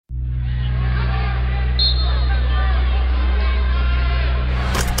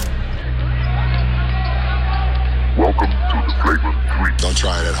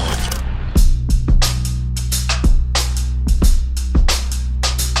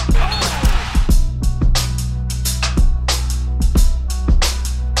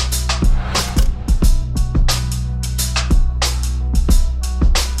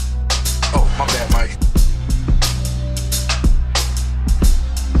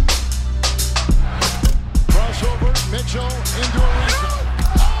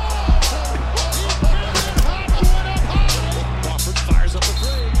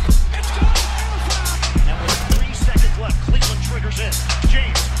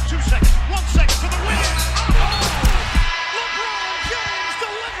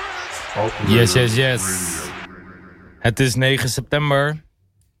Yes. Het is 9 september,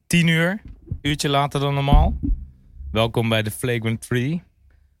 10 uur, uurtje later dan normaal. Welkom bij de Flagrant 3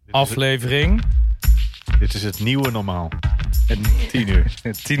 aflevering. Dit is het nieuwe normaal. 10 uur.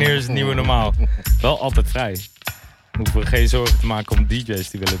 10 uur is het nieuwe normaal. Wel altijd vrij. Hoeven we geen zorgen te maken om DJ's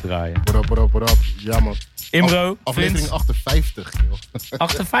die willen draaien. What up. Ja man. Imro, aflevering Vince. 58, joh.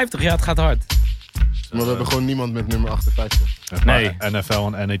 58, ja, het gaat hard. Maar we hebben gewoon niemand met nummer 58. Nee.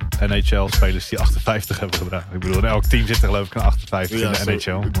 NFL en NHL-spelers die 58 hebben gedaan. Ik bedoel, in elk team zit er geloof ik een 58 in de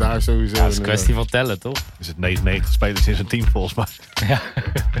NHL. Daar sowieso. Ja, het is een kwestie van tellen, toch? Er zitten 99 spelers in zijn team volgens mij. Ja.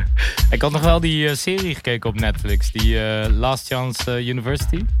 Ik had nog wel die serie gekeken op Netflix. Die Last Chance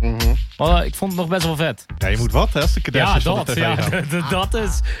University. Maar ik vond het nog best wel vet. Ja, je moet wat hè, als de Kardashians van de tv gaan. Dat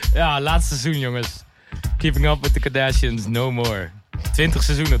is... Ja, laatste seizoen, jongens. Keeping up with the Kardashians, no more. 20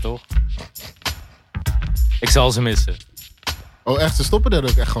 seizoenen, toch? Ik zal ze missen. Oh echt? Ze stoppen er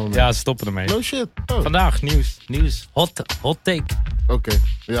ook echt gewoon mee? Ja, ze stoppen ermee. No shit. Oh. Vandaag, nieuws. Hot take. Oké.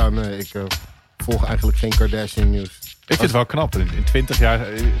 Ja, nee, ik volg eigenlijk geen Kardashian nieuws. Ik vind het wel knap. In 20 jaar...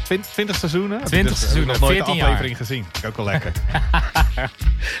 20 seizoenen? 20 seizoenen, nog nooit 14 een jaar. aflevering gezien. Vind ik ook wel lekker.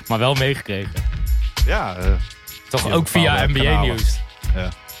 Maar wel meegekregen. Ja. Toch ja, ook via bepaalde NBA kanalen. nieuws. Ja.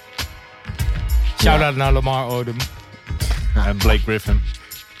 Shout-out naar Lamar Odom. En Blake Griffin.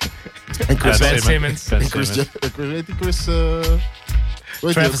 En Chris Ben Simmons. Chris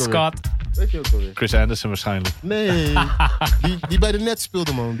Travis Scott. Weet je ook alweer? Chris Anderson waarschijnlijk. Nee. die bij de Nets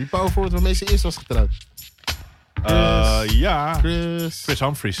speelde, man. Die power forward waarmee ze eerst was getrouwd. Ja. Chris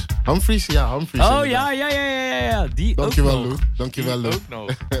Humphries. Humphries? Ja, Humphries. Oh inderdaad. ja. Die Dankjewel, ook nog. Luke. Dankjewel, Die Luke. ook nog.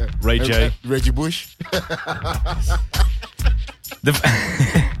 Ray J. Reggie Bush. De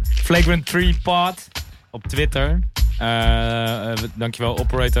Flagrant 3 pod op Twitter. Dankjewel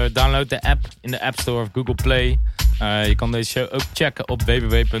operator. Download de app in de App Store of Google Play. Je kan deze show ook checken op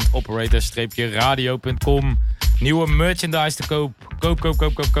www.operator-radio.com. Nieuwe merchandise te koop.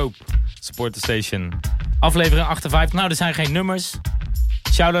 Koop. Support the station. Aflevering 58. Nou, er zijn geen nummers.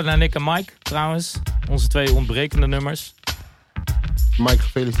 Shout-out naar Nick en Mike trouwens. Onze 2 ontbrekende nummers. Mike,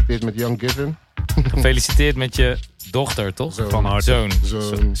 gefeliciteerd met Young Given. Gefeliciteerd met je dochter, toch? Zoon. Van harte.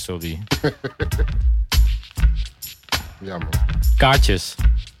 Zoon. Sorry. Ja, man. Kaartjes.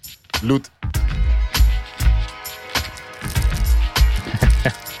 Loot.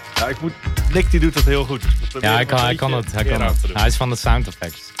 Ja, Nick die doet dat heel goed. Dus Ja, hij kan het. Hij is van de sound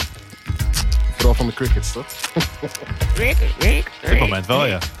effects. Vooral van de crickets, toch? Op dit moment wel,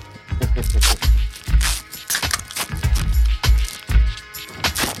 ja.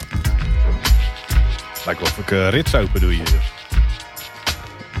 Lijkt wel of ik rits open doe hier. We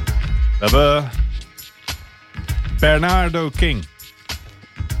hebben Bernardo King.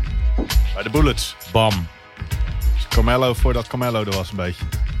 Bij de Bullets. Bam. Carmelo voordat Carmelo er was een beetje.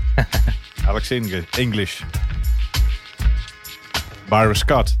 Alex English. Byron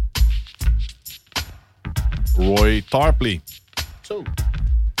Scott. Roy Tarpley. Zo.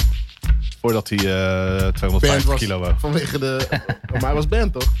 Voordat hij Band 250 was kilo woog. vanwege de... Maar hij was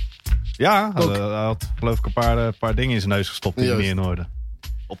band, toch? Ja, hij had geloof ik een paar dingen in zijn neus gestopt die hij niet in orde.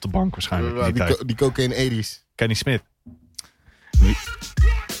 Op de bank waarschijnlijk. in die tijd. Die cocaine 80's. Kenny Smith.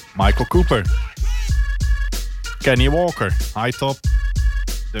 Michael Cooper. Kenny Walker. High top.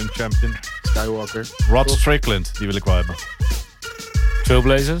 Dunk champion. Skywalker. Rod Strickland. Die wil ik wel hebben.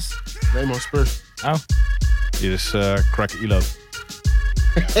 Trailblazers. Nee man, Spurs. Oh. Hier is Crack Elo.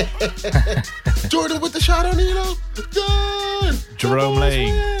 Jordan with the shot on Elo. Done! Jerome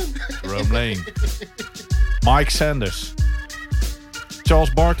Lane. Mike Sanders.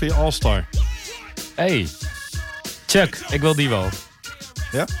 Charles Barkley All-Star. Hey. Chuck, ik wil die wel.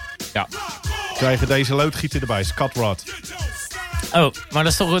 Ja? Ja. Krijgen deze loodgieter erbij. Scott Rod. Oh, maar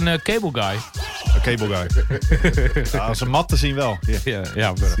dat is toch een cable guy? Een cable guy. Ja, als een mat te zien wel.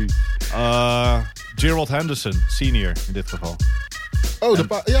 Ja, precies. Gerald Henderson, senior in dit geval. Oh,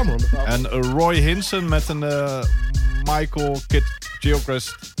 ja man. En Roy Hinson met een Michael Kidd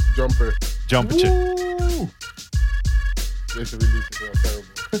Gilchrist jumpertje. Woe! Deze release is wel terrible.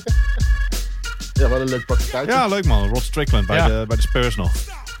 Ja, wat een leuk pakje. Ja, leuk man. Rod Strickland bij de Spurs nog.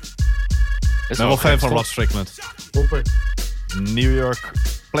 Ik ben wel fan van Rod Strickland. Hopper. New York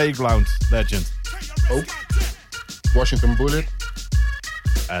Playground legend. Ook. Washington Bullet.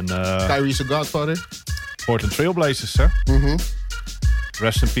 En Kyrie's a Godfather. Portland Trailblazers, hè?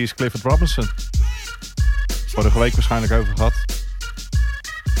 Rest in peace Clifford Robinson. Vorige week waarschijnlijk over gehad.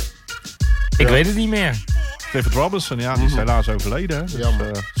 Ik weet het niet meer. Clifford Robinson, ja, die is helaas overleden. Hè? Dus, ja,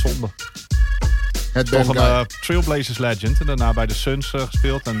 zonde. Het Nog een Trailblazers legend. En daarna bij de Suns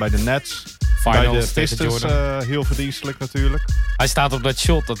gespeeld en bij de Nets. Bij de Finals tegen Pistons Jordan. heel verdienstelijk natuurlijk. Hij staat op dat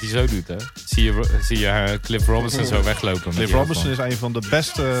shot dat hij zo doet, hè. Zie je Cliff Robinson zo weglopen. met Cliff die Robinson afstand. is een van de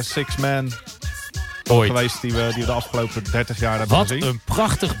beste six-man Ooit. geweest die we de afgelopen 30 jaar hebben Wat gezien. een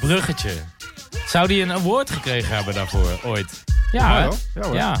prachtig bruggetje. Zou die een award gekregen hebben daarvoor, ooit? Ja, hè? wel. Ja,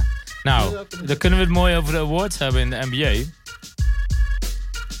 hoor. Ja. Nou, dan kunnen we het mooi over de awards hebben in de NBA.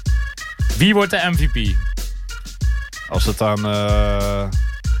 Wie wordt de MVP? Als het aan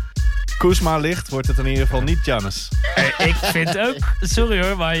Kuzma ligt, wordt het in ieder geval niet Giannis. Ik vind ook, sorry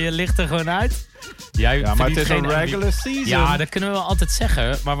hoor, maar je ligt er gewoon uit. Jij Ja, maar het verdient is een geen regular season. Ja, dat kunnen we wel altijd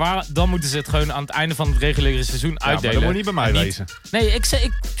zeggen. Maar dan moeten ze het gewoon aan het einde van het reguliere seizoen Ja, maar uitdelen. dat moet niet bij mij En wezen. Nee, ik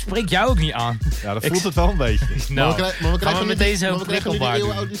spreek jou ook niet aan. Ja, dat Ik- voelt het wel een beetje. Nou, gaan we nu met die- deze maar ook we krijgen nu die prikkelbaar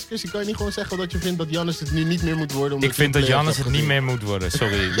eeuwenoude doen. discussie. Kan je niet gewoon zeggen dat je vindt dat Giannis het nu niet meer moet worden? omdat Ik hij vind de dat playoffs Giannis het heeft niet gezien? meer moet worden.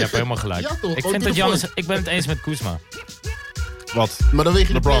 Sorry, je hebt helemaal gelijk. Ja, toch? Ik Gewoon vind to dat the Giannis... point. Ik ben het eens met Kuzma. Wat? Maar dan weeg je,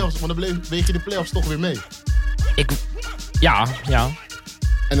 de LeBron. playoffs, maar dan weeg je de playoffs toch weer mee. Ja.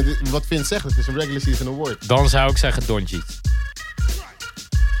 En wat Vince zegt, het is een regular season award. Dan zou ik zeggen Doncic.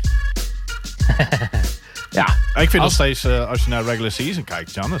 Ja. Ik vind nog Als- steeds, als je naar regular season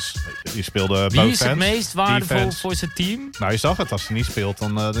kijkt, Giannis. Weet je, die speelde Wie both is het ends, meest waardevol defense. voor zijn team? Nou, je zag het. Als hij niet speelt,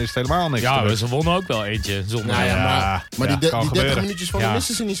 dan is het helemaal niks. Ja, terug. ze wonnen ook wel eentje zonder Nou ja, hem. maar ja, die kan 30 gebeuren. minuutjes van Ja. de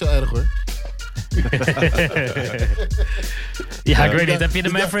missen ze niet zo erg hoor. Ja, ik weet niet. Ja, Heb je de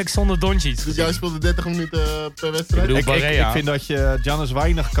dus Mavericks zonder Doncic? Dus jij speelde 30 minuten per wedstrijd. Ik bedoel, Ik Barea. vind dat je Giannis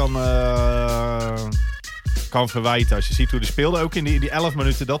weinig kan verwijten. Als je ziet hoe hij speelde, ook in die 11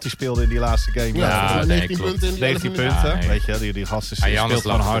 minuten dat hij speelde in die laatste game. Ja, Ja, volgens mij nee, 19 klopt. punten in die 11 19 minuten. punten. Ja, nee. Weet je, die gast Ja, Giannis speelt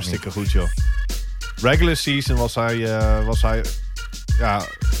gewoon lag het hartstikke goed, joh. Regular season was hij ja,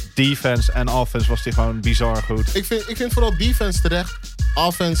 defense en offense was hij gewoon bizar goed. Ik vind vooral defense terecht.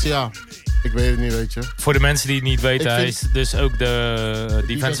 Offense, ja. Ik weet het niet, weet je. Voor de mensen die het niet weten, Ik hij vind- is dus ook de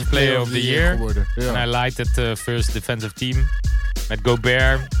Defensive Player of the Year. geworden. En Ja. hij leidt het First Defensive Team. Met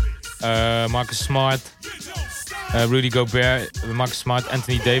Gobert, Marcus Smart, Rudy Gobert, Marcus Smart,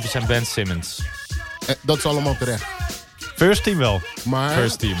 Anthony Davis en Ben Simmons. Dat is allemaal terecht. First team wel. Maar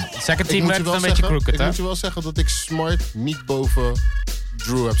First team. Second ik team moet werd je het wel een beetje zeggen, crooked, ik hè? moet je wel zeggen dat ik Smart niet boven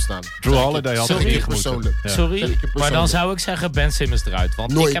Drew heb staan. Drew Holiday had Sorry, er niet persoonlijk. moeten. Ja. Zeg Sorry, ik je maar dan persoonlijk. zou ik zeggen Ben Simmons eruit.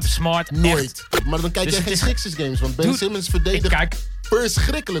 Want Nooit. ik heb Smart Nooit. echt... Maar dan kijk Dus jij het geen is- Sixers games, want Ben Dude, Simmons Ik verdedigt kijk,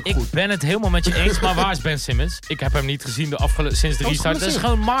 verschrikkelijk ik goed. ben het helemaal met je eens, maar waar is Ben Simmons? Ik heb hem niet gezien sinds de was restart. Dat is geblesseerd.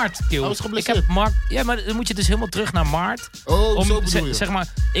 gewoon maart, kill. Hij was Ik geblesseerd. heb Mark... Ja, maar dan moet je dus helemaal terug naar maart. Oh, zo bedoel je. Zeg maar,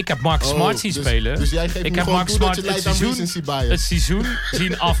 ik heb Mark Oh, Smart zien dus- spelen. Dus jij geeft ik nu heb gewoon Mark toe dat Smart je het leidt aan recency bias. seizoen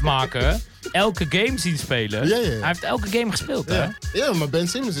zien afmaken. Elke game zien spelen. Ja, ja. Hij heeft elke game gespeeld, hè? Ja, maar Ben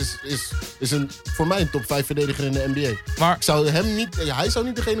Simmons is voor mij een top 5 verdediger in de NBA. Maar Ik zou hem niet, hij zou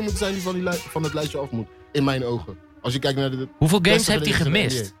niet degene moeten zijn die van het lijstje af moet. In mijn ogen. Als je kijkt naar de hoeveel games beste heeft hij verdediger in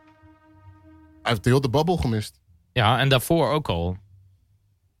de gemist? NBA. Hij heeft heel de babbel gemist. Ja, en daarvoor ook al.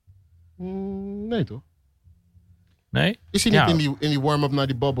 Nee toch? Nee? Is hij niet Ja. in die warm-up naar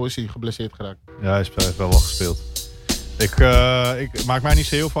die babbel is hij geblesseerd geraakt? Ja, hij heeft wel gespeeld. Ik maak mij niet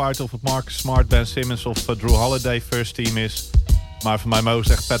zo heel veel uit of het Marcus Smart, Ben Simmons of Drew Holiday first team is. Maar voor mij mogen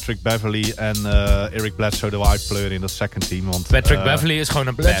ze echt Patrick Beverley en Eric Bledsoe de uitpleuren in dat second team. Want, Patrick Beverley is gewoon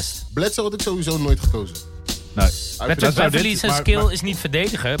een pest. Bledsoe had ik sowieso nooit gekozen. Nee. Patrick Dat zou Beverley dit- zijn maar- skill maar- is niet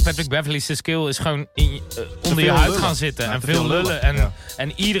verdedigen. Patrick Beverley's skill is gewoon onder je veel huid lullen. gaan zitten. Ja, en te veel veel lullen. lullen, ja.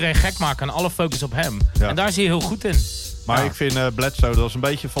 En iedereen gek maken en alle focus op hem. Ja. En daar is hij heel goed in. Maar Ja. ik vind Bledsoe, dat was een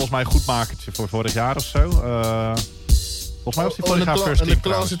beetje volgens mij een goed makertje voor vorig jaar of zo. Volgens mij was hij vorig jaar first en de team Klaas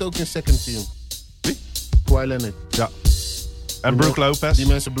trouwens. zit ook in second team. Wie? Kawhi Leonard. Ja. En Brook Lopez. Die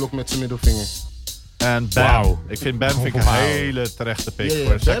mensen blokt met zijn middelvinger. En Bam. Wauw. Ik vind Bam een Wauw. hele terechte pick Ja, voor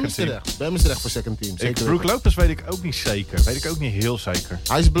ja, het Bam second is team. terecht. Bam is terecht voor second team. Zeker Brook weten. Lopez weet ik ook niet zeker. Weet ik ook niet heel zeker.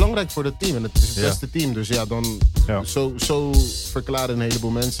 Hij is belangrijk voor het team en het is het Ja. beste team. Dus ja, dan Ja. zo verklaren een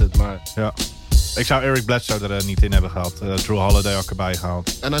heleboel mensen het. Maar, Ja. Ik zou Eric Bledsoe er niet in hebben gehad. Drew Holiday ook erbij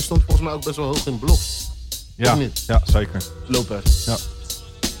gehaald. en hij stond volgens mij ook best wel hoog in bloks. Ja, Of niet? ja, zeker. Lopez.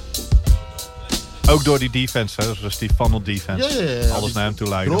 Ook door die defense, hè, dus die funnel defense. Ja. Alles naar hem toe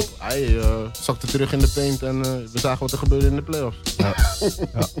leiden. Rob, hij zakte terug in de paint en we zagen wat er gebeurde in de playoffs. Ja,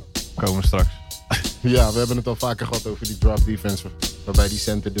 komen we straks. Ja, we hebben het al vaker gehad over die drop defense. Waarbij die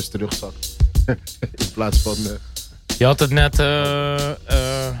center dus terugzakt. In plaats van... Je had het net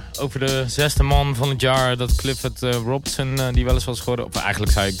over de 6e man van het jaar. Dat Clifford Robertson die wel eens was geworden. Of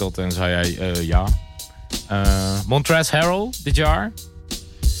eigenlijk zei ik dat en zei jij ja. Montrezl Harrell dit jaar.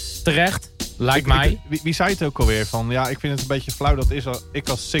 Terecht. Lijkt mij. Wie zei het ook alweer? Van, ja, ik vind het een beetje flauw dat ik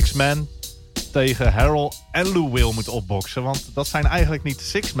als six man tegen Harold en Lou Will moet opboksen. Want dat zijn eigenlijk niet de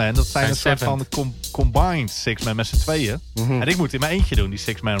six-man. Dat zijn een soort van combined six-man met z'n tweeën. En ik moet in mijn eentje doen, die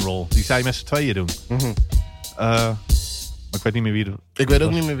six-man role. Die zij met z'n tweeën doen. Maar ik weet niet meer wie het Ik weet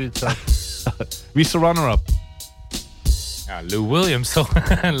ook niet meer wie het zijn. Wie is de runner-up? Ja, Lou Williams toch?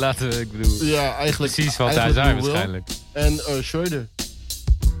 Laten we, ik bedoel... Ja, eigenlijk. Precies wat hij eigenlijk zei Lou Will waarschijnlijk. En Schroeder.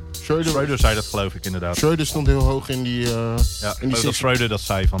 Schroeder zei dat geloof ik inderdaad. Schroeder stond heel hoog in die... dat Schroeder dat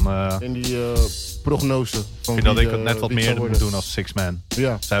zei van... in die prognose. Ik vind dat ik het net wat meer moet doen als six-man.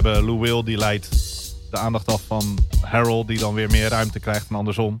 Ja. Ze hebben Lou Will, die leidt de aandacht af van Harold, die dan weer meer ruimte krijgt en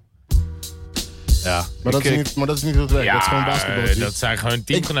andersom. Ja, maar dat is niet hoe het werkt. Ja, dat is gewoon basketbal. dat zijn gewoon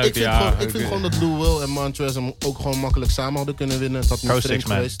teamgenoten. Ik vind gewoon dat Lou Will en Montrez hem ook gewoon makkelijk samen hadden kunnen winnen. Het had niet vreemd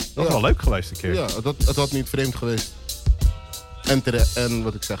geweest. Dat is wel leuk geweest een keer. Ja, het had niet vreemd geweest. En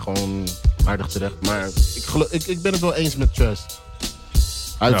wat ik zeg, gewoon aardig terecht. Maar ik ben het wel eens met Trez.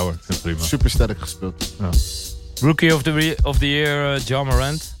 Hij Ja hoor, ik vind het prima. super sterk gespeeld. Ja. Rookie of the Year, Ja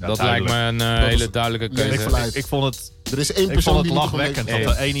Morant. Ja, dat duidelijk. lijkt me een hele duidelijke keuze. Ik vond het... Er is één Ik persoon vond het die lachwekkend niet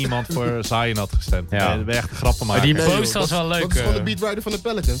dat er één iemand voor Zion had gestemd. Ja. Dat ben echt een grappen Maar maken. die Nee, post joh, was wel leuk. Dat is gewoon de beatwriter van de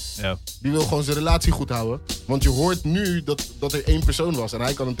Pelicans. Ja. Die wil gewoon zijn relatie goed houden. Want je hoort nu dat er één persoon was. En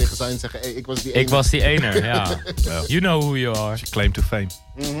hij kan hem tegen Zion zeggen, hey, ik was die ene. Ik was die ene, ja. Ja. You know who you are. Claim to fame.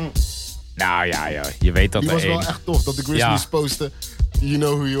 Nou ja, je weet dat Die er was wel één. echt tof, dat de Grizzlies posten. You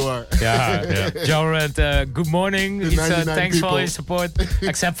know who you are. Ja. Ja Morant, good morning. The It's, 99 thanks for all people. your support.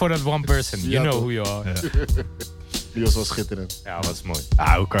 Except for that one person. You Ja, know toch. who you are. Ja. Die was wel schitterend. Ja, dat is mooi.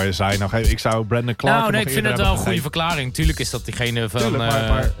 Hoe kan je Zion nou geven? Ik zou Brandon Clark Nou, nee, nog ik vind eerder het wel een hebben goede verklaring. Tuurlijk is dat diegene van... Tuurlijk,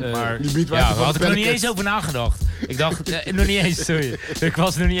 maar Die beatwriter ja, van daar had de ik nog niet Pelicans. eens over nagedacht. Ik dacht, nog niet eens, sorry. Ik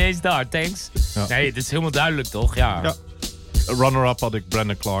was nog niet eens daar, thanks. Ja. Nee, het is helemaal duidelijk, toch? Ja. Ja. Runner-up had ik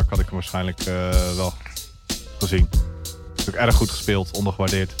Brandon Clark, had ik hem waarschijnlijk wel gezien. Ook erg goed gespeeld,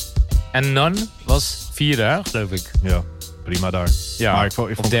 ondergewaardeerd. En Nunn was vierde, hè, geloof ik. Ja, prima daar. Ja, Maar ik vond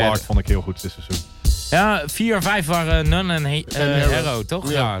of Clark derde. vond ik heel goed dit seizoen. Ja, 4 en 5 waren Nunn en Harrow,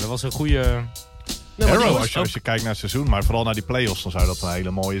 toch? Ja. Ja, dat was een goede... Nee, maar die Arrow, was als je kijkt naar het seizoen, maar vooral naar die play-offs, dan zou dat een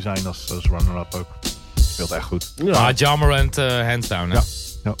hele mooie zijn als runner-up ook. Speelt echt goed. Ja. Maar Ja Morant, hands down, hè?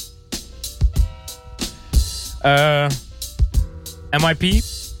 Ja. MIP?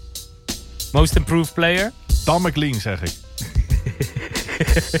 Most Improved Player? Dan McLean, zeg ik.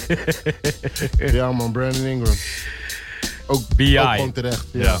 Ja man, Brandon Ingram. Ook BI. gewoon terecht.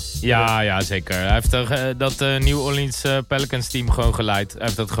 Ja. Ja, zeker. Hij heeft dat New Orleans Pelicans team gewoon geleid. Hij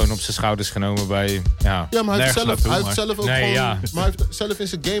heeft dat gewoon op zijn schouders genomen bij... Ja, Ja, maar hij heeft Nergens zelf, naartoe, ook Nee, gewoon... ja. Maar hij heeft zelf in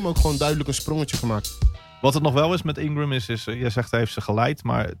zijn game ook gewoon duidelijk een sprongetje gemaakt. Wat het nog wel is met Ingram is jij zegt hij heeft ze geleid,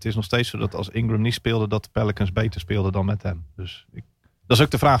 maar het is nog steeds zo dat als Ingram niet speelde, dat de Pelicans beter speelden dan met hem. Dus dat is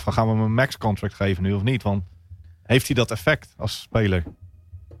ook de vraag van, gaan we hem een max contract geven nu of niet? Want heeft hij dat effect als speler?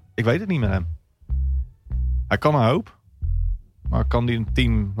 Ik weet het niet met hem. Hij kan een hoop, maar kan hij een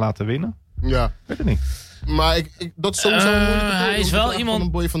team laten winnen? Ja. Ik weet het niet. Maar dat is sowieso een moeilijke hij is wel iemand... van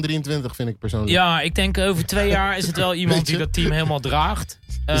een boy van 23, vind ik persoonlijk. Ja, ik denk over 2 jaar is het wel iemand Weet je? die dat team helemaal draagt.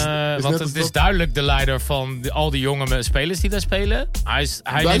 net Want als het is dat- duidelijk de leider van al die jonge spelers die daar spelen. Hij is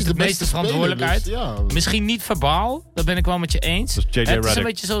neemt de de meeste beste verantwoordelijkheid. speler, dus ja. Misschien niet verbaal, dat ben ik wel met je eens. Dat is JJ Het is een Redick.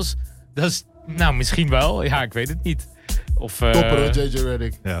 beetje zoals... Nou, misschien wel. Ja, ik weet het niet. Of, Topper hoor, JJ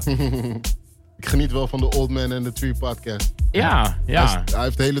Redick. Ja. Ik geniet wel van de Old Man and the Tree podcast. Ja. Hij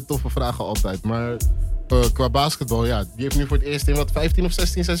heeft hele toffe vragen altijd. Maar qua basketbal, ja. Die heeft nu voor het eerst in 15 of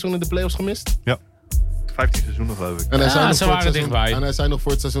 16 seizoenen de playoffs gemist. Ja. 15 seizoenen geloof ik. En hij Ja, zei nog ze voor het waren seizoen- dichtbij. En hij zei nog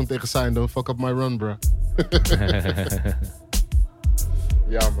voor het seizoen tegen Zion, don't fuck up my run, bro.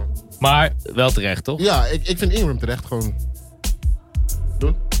 Ja, man. Maar wel terecht, toch? Ja, ik vind Ingram terecht gewoon.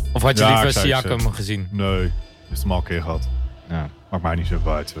 Doen? Of had je Ja, liever ik zou je Siakam gezien? Nee, is hem al een keer gehad. Ja. Maakt mij niet zo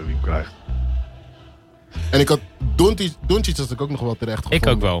uit wie hem krijgt. En ik had Doncic had ik ook nog wel terecht gevonden.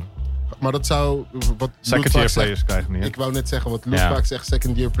 Ik ook wel. Maar dat zou... Wat Second Luke year vaak zegt- players krijgen niet. hè? Ik wou net zeggen, wat Luke Ja. vaak zegt,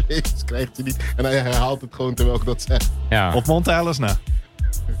 second year players krijgt hij niet. En hij herhaalt het gewoon terwijl ik dat zeg. Ja. Op Monte Ellis na.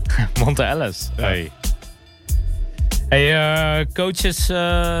 Monte Ellis. Ja. Hey,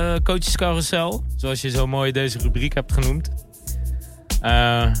 coaches carousel. Zoals je zo mooi deze rubriek hebt genoemd.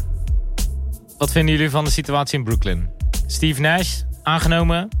 Wat vinden jullie van de situatie in Brooklyn? Steve Nash,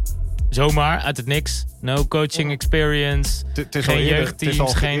 aangenomen. Zomaar, uit het niks. No coaching experience. Het is Geen al eerder- jeugdteams, het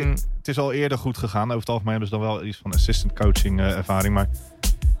is al- geen... Het is al eerder goed gegaan. Over het algemeen hebben ze dan wel iets van assistant coaching ervaring. Maar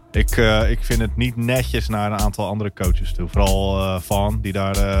ik vind het niet netjes naar een aantal andere coaches toe. Vooral Van, die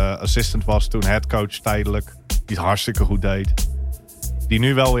daar assistant was toen, headcoach tijdelijk. Die het hartstikke goed deed. Die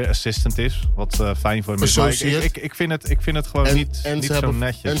nu wel weer assistant is. Wat fijn voor hem is. Maar Associate. ik vind het gewoon niet ze zo hebben,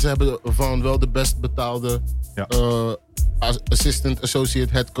 netjes. En ze hebben van wel de best betaalde Ja. assistant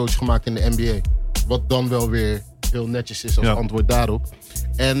associate head coach gemaakt in de NBA. Wat dan wel weer heel netjes is als antwoord daarop.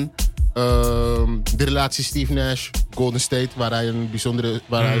 En de relatie Steve Nash, Golden State, waar hij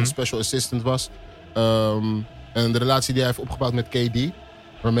een special assistant was. En de relatie die hij heeft opgebouwd met KD.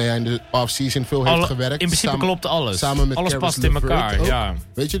 Waarmee hij in de offseason veel heeft gewerkt. In principe klopt alles. Samen met alles Caris past in elkaar. ook. Ja.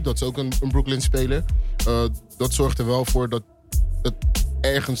 Weet je, dat is ook een Brooklyn-speler. Dat zorgt er wel voor dat het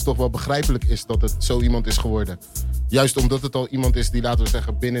ergens toch wel begrijpelijk is dat het zo iemand is geworden. Juist omdat het al iemand is die, laten we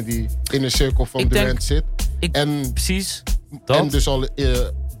zeggen, binnen die inner circle van Durant zit. Precies. Dat. En dus al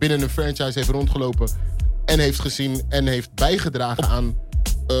binnen een franchise heeft rondgelopen. En heeft gezien en heeft bijgedragen aan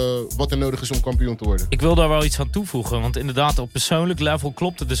wat er nodig is om kampioen te worden. Ik wil daar wel iets aan toevoegen. Want inderdaad, op persoonlijk level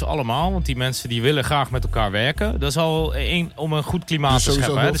klopt het dus allemaal. Want die mensen die willen graag met elkaar werken. Dat is al om een goed klimaat Dus te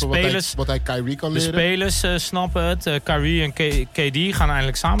scheppen. Hè? De spelers, wat hij Kyrie kan leren. De spelers snappen het. Kyrie en KD gaan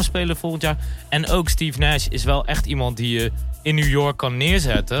eindelijk samenspelen volgend jaar. En ook Steve Nash is wel echt iemand die je in New York kan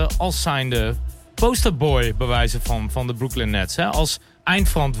neerzetten. Als zijnde posterboy, bij wijze van de Brooklyn Nets. Hè? Als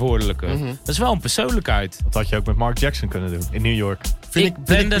eindverantwoordelijke. Dat is wel een persoonlijkheid. Dat had je ook met Mark Jackson kunnen doen in New York. Ik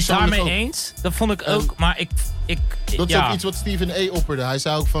ben het daarmee eens. Dat vond ik ook. Maar dat is ook iets wat Stephen A. opperde. Hij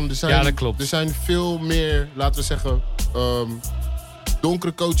zei ook van, er zijn veel meer, laten we zeggen,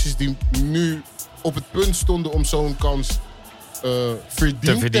 donkere coaches die nu op het punt stonden om zo'n kans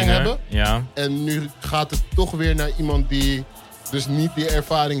verdiend te hebben. Ja. En nu gaat het toch weer naar iemand die dus niet die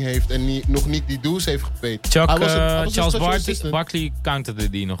ervaring heeft en nog niet die do's heeft gepeet. Charles Barkley counterde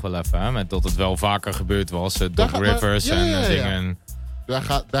die nog wel even. Hè, met dat het wel vaker gebeurd was. Doc Rivers en dingen.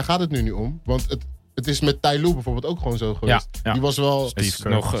 Daar gaat het nu niet om. Want het is met Ty Lue bijvoorbeeld ook gewoon zo geweest. Ja. Die was wel... Steve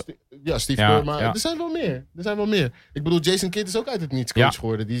Kerr. Steve Kerr. Maar er zijn wel meer. Ik bedoel, Jason Kidd is ook uit het niets coach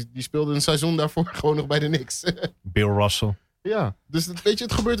geworden. Die speelde een seizoen daarvoor gewoon nog bij de Knicks. Bill Russell. Ja, dus weet je,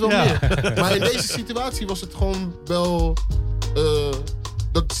 het gebeurt wel meer. Maar in deze situatie was het gewoon wel...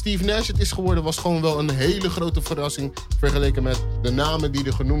 dat Steve Nash het is geworden was gewoon wel een hele grote verrassing vergeleken met de namen die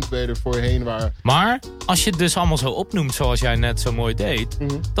er genoemd werden voorheen. Maar als je het dus allemaal zo opnoemt zoals jij net zo mooi deed,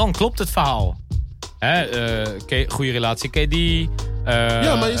 dan klopt het verhaal. Goede relatie KD.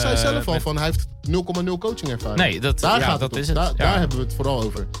 Maar je zei zelf al van hij heeft 0,0 coaching ervaring. Nee, dat is het. Daar hebben we het vooral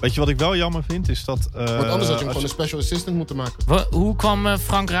over. Weet je wat ik wel jammer vind? Is dat... Want anders had je hem gewoon een special assistant moeten maken. Hoe kwam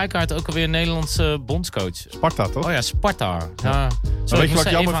Frank Rijkaard ook alweer Nederlandse bondscoach? Sparta, toch? Oh ja, Sparta. Ja. Weet je wat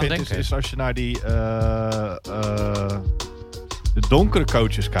ik jammer vind? Is als je naar die de donkere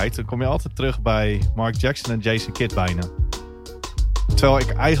coaches kijkt, dan kom je altijd terug bij Mark Jackson en Jason Kidd bijna. Terwijl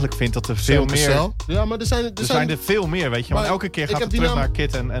ik eigenlijk vind dat er veel meer... Ja, maar er zijn er veel meer, weet je. Maar elke keer gaat het terug naar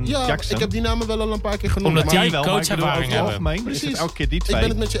Kidd en Jackson. Ik heb die namen wel al een paar keer genoemd. Omdat jij die wel, coachervaring hebben. Algemeen, precies. Is het elke keer die twee. Ik ben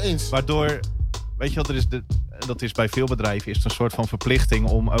het met je eens. Waardoor, weet je wat er is... Dat is bij veel bedrijven is het een soort van verplichting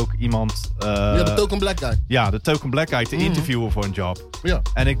om ook iemand... de token black guy. Ja, de token black guy te interviewen voor een job. Ja.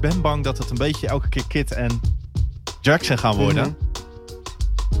 En ik ben bang dat het een beetje elke keer Kidd en Jackson gaan worden.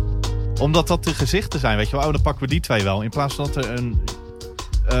 Omdat dat de gezichten zijn, weet je wel. Dan pakken we die twee wel. In plaats van dat er een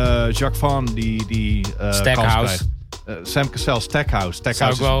Jacques Van die Stackhouse. Sam Cassell, Stackhouse.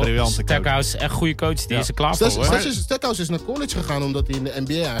 Stackhouse is een briljante coach. Stackhouse, echt goede coach. Die is er klaar voor, hoor. Stackhouse is naar college gegaan omdat hij in de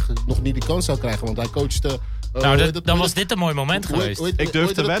NBA eigenlijk nog niet die kans zou krijgen. Want hij coachte... dan was dit een mooi moment geweest. Ik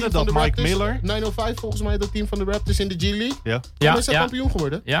durf te wedden dat Mike Miller... 905 volgens mij, dat team van de Raptors in de G-League. Ja. En is hij kampioen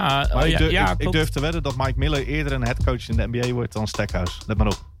geworden. Ik durf te wedden dat Mike Miller eerder een headcoach in de NBA wordt dan Stackhouse. Let maar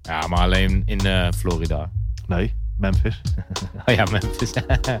op. Ja, maar alleen in Florida. Nee, Memphis. Oh ja, Memphis.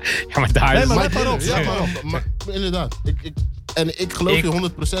 Ja, maar daar is... Let maar op. Maar inderdaad. Ik geloof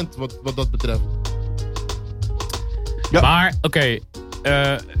je 100% wat dat betreft. Ja. Maar, oké.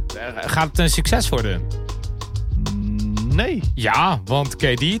 Gaat het een succes worden? Nee. Ja, want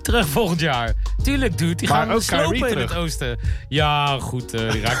KD terug volgend jaar. Tuurlijk, dude. Die gaan ook slopen Kyrie in terug. het oosten. Ja, goed.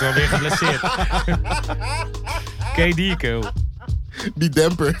 Die raakt wel weer geblesseerd. KD, kill. Die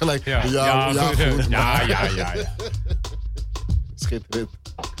demper gelijk. Ja, goed. Ja. Schitterend.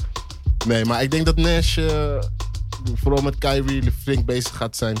 Nee, maar ik denk dat Nash vooral met Kyrie flink bezig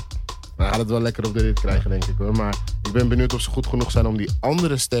gaat zijn. Hij gaat het wel lekker op de rit krijgen, denk ik, hoor. Maar ik ben benieuwd of ze goed genoeg zijn om die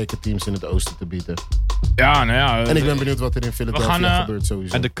andere sterke teams in het oosten te bieden. Ja, nou ja. En ik ben benieuwd wat er in Philadelphia gebeurt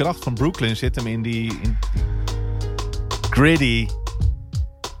sowieso. En de kracht van Brooklyn zit hem in die gritty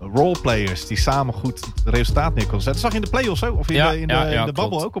roleplayers die samen goed het resultaat neer konden zetten. Dat zag je in de playoffs ook, of in de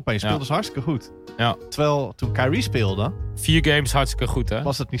babbel ook opeens. Speelden ze hartstikke goed. Ja. Terwijl toen Kyrie speelde... 4 games hartstikke goed, hè?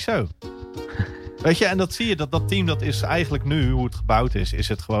 Was het niet zo. Weet je, en dat zie je, dat team, dat is eigenlijk nu, hoe het gebouwd is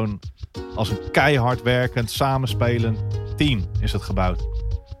het gewoon als een keihard werkend, samenspelend team is het gebouwd.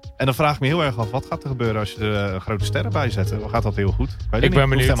 En dan vraag ik me heel erg af, wat gaat er gebeuren als je er grote sterren bij zet? Gaat dat heel goed? Ik ben benieuwd. Het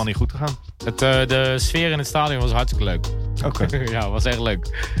hoeft helemaal niet goed te gaan. De sfeer in het stadion was hartstikke leuk. Oké. Ja, was echt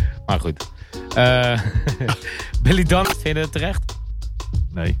leuk. Maar goed. Billy Dunn, vind je het terecht?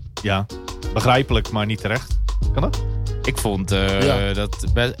 Nee, ja. Begrijpelijk, maar niet terecht. Kan dat? Ik vond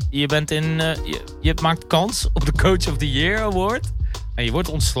dat... Je bent je maakt kans op de Coach of the Year Award. En je wordt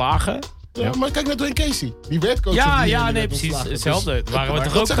ontslagen. Ja, maar kijk naar Dwayne Casey. Die werd coach of the year. Ja, die nee, werd precies. ontslagen. Hetzelfde. Dus, Waren we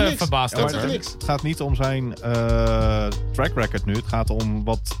toch dat ook zegt niks. verbaasd Dat over. zegt niks. Het gaat niet om zijn track record nu. Het gaat om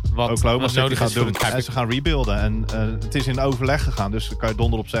wat Oklahoma City nodig gaat is voor doen. de cap. En ze gaan rebuilden. En het is in overleg gegaan. Dus kan je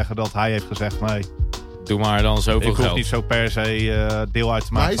donderop zeggen dat hij heeft gezegd... nee, Doe maar dan zoveel ik hoef geld. niet zo per se deel uit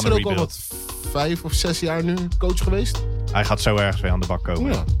te Maar hij maken is van er een ook al rebuild. 5 of 6 jaar nu coach geweest. Hij gaat zo ergens weer aan de bak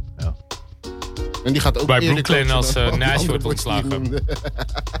komen. Ja. Ja. En die gaat ook Bij eerder Brooklyn coachen als, dan al die Nash andere wordt boys die je ontslagen. noemde.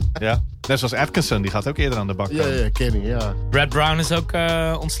 Ja. Net zoals Atkinson, die gaat ook eerder aan de bak komen. Ja, Kenny, ja. Brad Brown is ook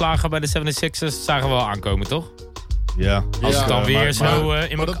ontslagen bij de 76ers. Zagen we wel aankomen, toch? Ja. Als het dan maar- weer maar- zo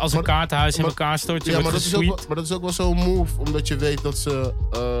maar- als een kaartenhuis in maar- elkaar stort. Je Ja, wordt maar gesweept. dat is ook wel zo'n move. Omdat je weet dat ze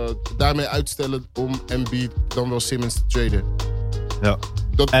daarmee uitstellen om Embiid dan wel Simmons te traden. Ja.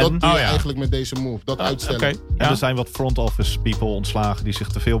 Dat En- doe je Oh, ja. eigenlijk met deze move. Dat uitstellen. Oké. En Ja. er zijn wat front office people ontslagen die zich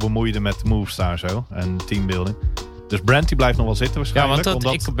te veel bemoeiden met de moves daar zo. En teambuilding. Dus Brent die blijft nog wel zitten waarschijnlijk. Ja, want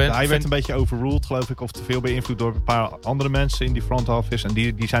dat- omdat ik ben- hij werd vind- een beetje overruled geloof ik. Of te veel beïnvloed door een paar andere mensen in die front office. En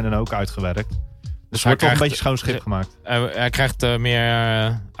die zijn dan ook uitgewerkt. Dus er hij wordt toch een krijgt- beetje schoon schip gemaakt. Hij krijgt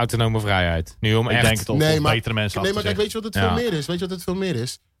meer autonome vrijheid. Nu om Ik echt... denk het om betere mensen af Nee, te maar kijk, zeggen. weet je wat het Ja. veel meer is? Weet je wat het veel meer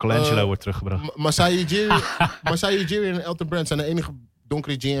is? Colangelo wordt teruggebracht. Masai Ujiri en Elton Brand zijn de enige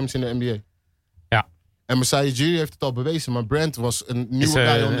donkere GM's in de NBA. Ja. En Masai Ujiri heeft het al bewezen, maar Brand was een nieuwe is,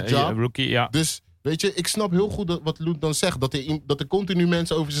 guy on the job. rookie, ja. Dus weet je, ik snap heel goed wat Loet dan zegt. Dat er continu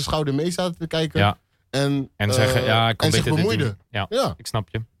mensen over zijn schouder mee zaten te kijken. Ja. En zeggen, ja, ik kan en zich beter dit bemoeiden. doen. Ja, Ja. ik snap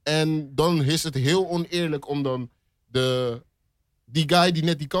je. En dan is het heel oneerlijk om dan die guy die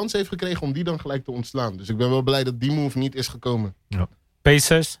net die kans heeft gekregen, om die dan gelijk te ontslaan. Dus ik ben wel blij dat die move niet is gekomen.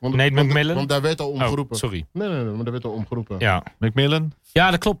 Pacers, Nate McMillan. Want daar werd al om geroepen. Sorry. Nee, maar daar werd al om geroepen. Ja. McMillan,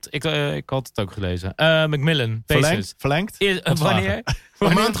 Ja, dat klopt. Ik had het ook gelezen. McMillan, Pacers. verlengd. Wanneer? Een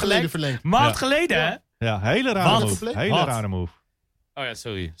Wanneer maand geleden verlengd. Maand Ja. geleden, hè? Ja, hele Wat? rare move. Hele Wat? rare move. Oh ja,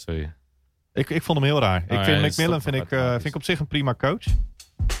 sorry. Ik vond hem heel raar. ja, Ik vind dat McMillan is toch vind automatisch. ik op zich een prima coach.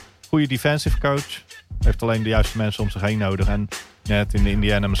 Goede defensive coach. Heeft alleen de juiste mensen om zich heen nodig. En net in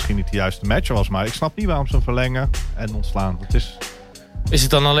Indiana misschien niet de juiste match was. Maar ik snap niet waarom ze hem verlengen en ontslaan. Het is... Is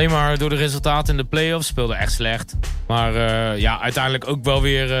het dan alleen maar door de resultaten in de playoffs? Speelde echt slecht. Maar uiteindelijk ook wel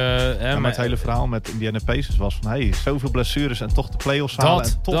weer... Ja, maar het hele verhaal met Indiana Pacers was van... hey, zoveel blessures en toch de playoffs halen.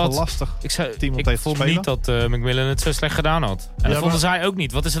 En toch wel lastig. Ik team om tegen vond te spelen. niet dat McMillan het zo slecht gedaan had. En dat maar- vonden zij ook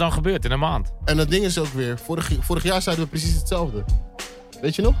niet. Wat is er dan gebeurd in een maand? En dat ding is ook weer, vorig jaar zeiden we precies hetzelfde.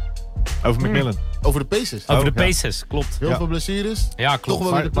 Weet je nog? Over McMillan. Over de Pacers. Over de ja. Pacers, klopt. Heel Ja. veel blessures. Ja, Toch klopt.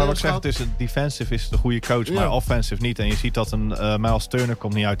 wel Maar weer de wat ik playoffs zeg, gehad. het is defensive is de goede coach, Ja. maar offensive niet. En je ziet dat een Miles Turner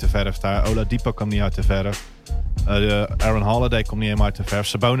komt niet uit de verf daar. Oladipo komt niet uit de verf. Aaron Holiday komt niet helemaal uit de verf.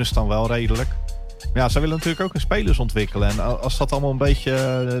 Sabonis dan wel redelijk. Maar ja, ze willen natuurlijk ook een spelers ontwikkelen. En als dat allemaal een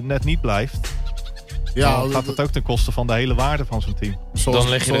beetje net niet blijft... Ja, dan gaat het ook ten koste van de hele waarde van zo'n team. Dan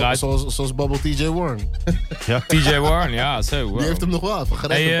leg je eruit. Zoals Bubble TJ Warren. TJ Warren, ja, zo. Wow. Die heeft hem nog wel even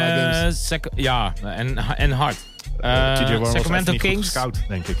gered een paar games. Ja, en hard. TJ Warren was Sacramento echt niet goed Kings. gescout,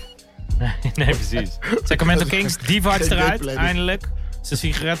 denk ik. Nee, precies. Sacramento Kings, Divac Geen eruit, gameplan. eindelijk. Zijn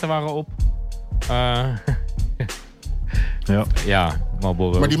sigaretten waren op. Ja, Ja,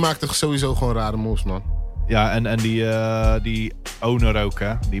 Marlboro. Maar die maakte sowieso gewoon rare moves, man. ja en die owner ook,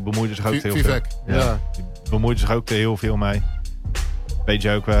 hè. Die bemoeide zich ook heel Vivek, veel. ja. Die bemoeide zich ook heel veel mee. PJ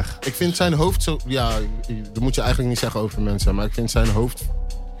ook weg. Ik vind zijn hoofd zo... Ja, dat moet je eigenlijk niet zeggen over mensen. Maar ik vind zijn hoofd...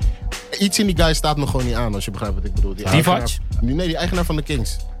 Iets in die guy staat me gewoon niet aan, als je begrijpt wat ik bedoel. Die Divac? eigenaar- Nee, die eigenaar van de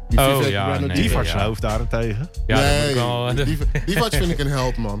Kings. Die Oh, Vivek ja, Brandon nee. Divac. Divac ja. zijn hoofd daarentegen. Ja, dat moet Nee, ik wel... Divac vind ik een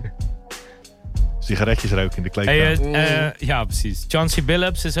held, man. Sigaretjes roken in de kleedkamer. Ja, precies. Chauncey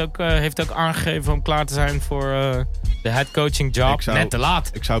Billups is ook, heeft ook aangegeven om klaar te zijn voor de headcoaching job. Ik zou- Net te laat.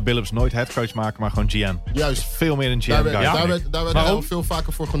 Ik zou Billups nooit headcoach maken, maar gewoon GM. Juist. Veel meer een GM Daar guy. werd, Ja? daar werd, daar werd hij Waarom? ook veel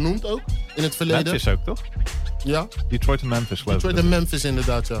vaker voor genoemd ook. In het verleden. Memphis ook, toch? Ja. Detroit en Memphis, geloof ik. Detroit en Memphis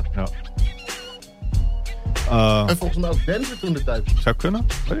inderdaad, ja. Ja. En volgens mij ook Denver toen de tijd. Zou kunnen?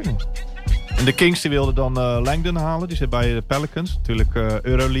 Weet ik niet. En de Kings die wilden dan Langdon halen. Die zit bij de Pelicans. Natuurlijk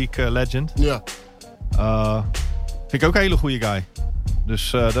Euroleague legend. Ja. Vind ik ook een hele goede guy. Dus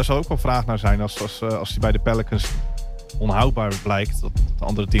daar zal ook wel vraag naar zijn. Als hij bij de Pelicans onhoudbaar blijkt. Dat de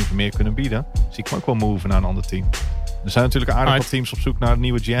andere teams er meer kunnen bieden. Zie ik hem ook wel moven naar een ander team. Er zijn natuurlijk aardig wat teams op zoek naar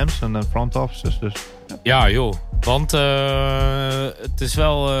nieuwe GM's en front offices. Dus Ja, joh. Want het is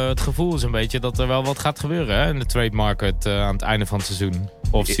wel, het gevoel is een beetje dat er wel wat gaat gebeuren hè, in de trade market aan het einde van het seizoen.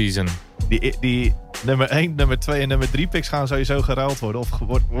 Off-season. die nummer 1, nummer 2 en nummer 3 picks gaan sowieso geruild worden. Of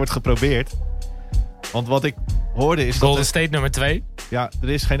wordt geprobeerd. Want wat ik hoorde is Golden State nummer 2. Ja, er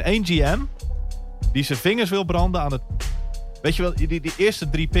is geen één GM die zijn vingers wil branden aan het... Weet je wel, die eerste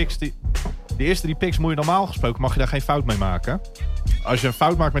 3 picks... Die eerste 3 picks moet je normaal gesproken... mag je daar geen fout mee maken. Als je een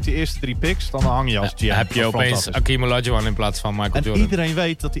fout maakt met die eerste 3 picks... dan hang je als GM. Heb je opeens Akeem Olajuwon in plaats van Michael Jordan. En iedereen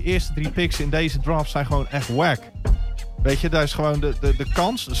weet dat die eerste 3 picks in deze draft... zijn gewoon echt wack. Weet je, daar is gewoon de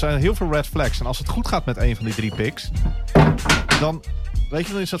kans... Er zijn heel veel red flags. En als het goed gaat met een van die 3 picks... dan... Weet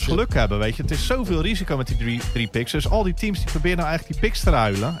je, dan is dat geluk hebben, weet je. Het is zoveel risico met die 3 picks. Dus al die teams die proberen nou eigenlijk die picks te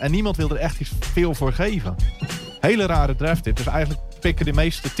ruilen. En niemand wil er echt iets veel voor geven. Hele rare draft dit. Dus eigenlijk pikken de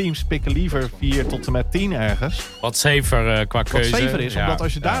meeste teams liever 4 tot en met 10 ergens. Wat safer qua keuze. Wat safer is, omdat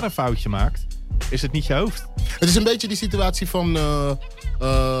als je daar een foutje maakt, is het niet je hoofd. Het is een beetje die situatie van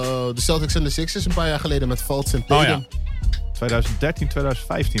de Celtics en de Sixers een paar jaar geleden met Fultz en Tatum. Oh, ja. 2013,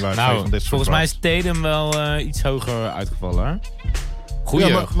 2015 waren het van dit soort volgens mij is drafts. Tatum wel iets hoger uitgevallen, hè? Goeie.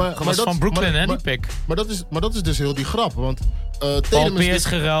 Ja, maar was van Brooklyn, hè, die pick. Maar dat is dus heel die grap. Want Paul Tatum is Pierce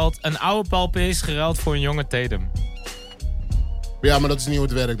geruild. Een oude Paul Pierce geruild voor een jonge Tatum. Ja, maar dat is niet hoe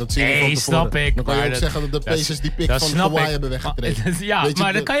het werkt. Dat zie je van tevoren. Snap ik. Dan kan je maar ook zeggen dat de Pacers die pick van Kawhi hebben weggetreden. Ja, Weet je,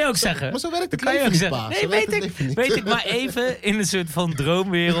 maar dat kan je ook zeggen. Maar zo werkt het kan je leven ook niet, zeggen. pa. Nee, Zo werkt het leven niet. weet ik maar even in een soort van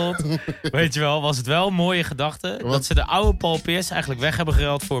droomwereld. Weet je wel, was het wel een mooie gedachte. Dat ze de oude Paul Pierce eigenlijk weg hebben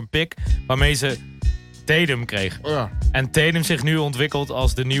geruild voor een pick waarmee ze Tatum kregen. Ja. En Tatum zich nu ontwikkelt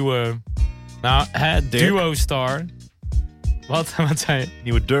als de nieuwe duo-star. Wat zei je?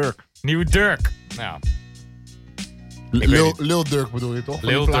 Nieuwe Dirk. Nieuwe Dirk. Nou, Lil Durk bedoel je toch? Van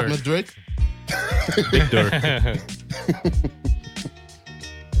Lil die plaat Durk. met Drake? Big Dirk.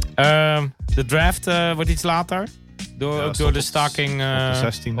 De draft wordt iets later. Ook door de staking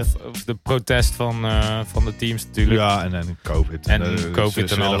de 16e. of de protest van de teams natuurlijk. Ja, en COVID. En COVID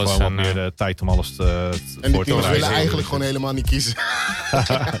ze en willen alles. gewoon wat En, meer tijd om alles te En die voor te teams willen bereiden. eigenlijk gewoon helemaal niet kiezen.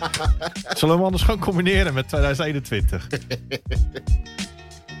 Zullen we hem anders gewoon combineren met 2021?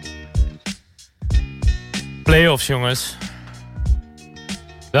 Playoffs, jongens.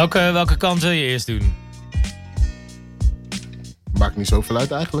 Welke kant wil je eerst doen? Maakt niet zoveel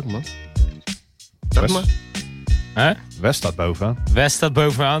uit eigenlijk, man. Zeg West. maar. Hè? West staat bovenaan. West staat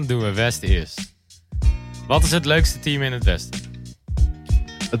bovenaan, doen we West eerst. Wat is het leukste team in het Westen?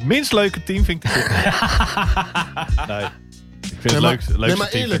 Het minst leuke team vind ik de Clippers. Nee. Ik vind het leukste maar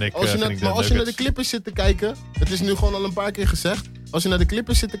team eerlijk, vind ik, als je, vind ik de als je naar de Nuggets. Clippers zit te kijken... Het is nu gewoon al een paar keer gezegd. Als je naar de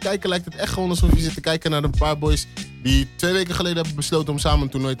Clippers zit te kijken, lijkt het echt gewoon alsof je zit te kijken naar een paar boys... die 2 weken geleden hebben besloten om samen een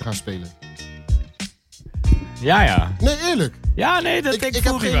toernooi te gaan spelen. Ja. Nee, eerlijk. Ja, nee, dat ik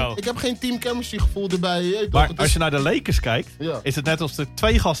voel die wel. Ik heb geen team chemistry gevoel erbij. Je weet toch, Maar het als is- je naar de Lakers kijkt, Ja. is het net als er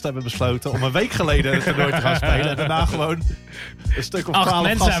 2 gasten hebben besloten om een week geleden een toernooi te gaan spelen. En daarna gewoon een stuk of 8 12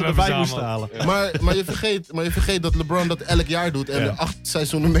 mensen gasten hebben erbij verzameld. moesten halen. Maar je vergeet dat LeBron dat elk jaar doet... en Ja. er 8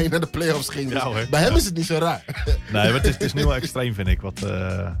 seizoenen mee naar de playoffs ging. Dus Ja, hoor. bij hem is het niet zo raar. Nee, maar het is nu wel extreem, vind ik,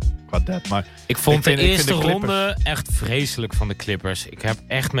 qua dat. Maar Ik vond vind de eerste de Clippers- ronde echt vreselijk van de Clippers. Ik heb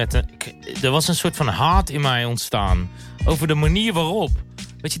echt er was een soort van haat in mij ontstaan. Over de manier waarop.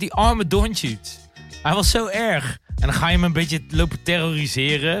 Weet je, die arme Doncic. Hij was zo erg. En dan ga je hem een beetje lopen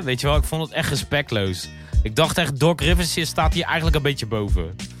terroriseren. Weet je wel, ik vond het echt respectloos. Ik dacht echt, Doc Rivers staat hier eigenlijk een beetje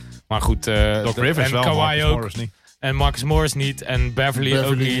boven. Maar goed, Doc Rivers en wel, Kawhi Marcus ook. Morris niet. En Marcus Morris niet. En Beverly ook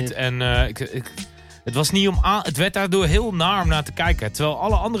Beverly niet. niet. En het was niet om aan. Het werd daardoor heel naar om naar te kijken. Terwijl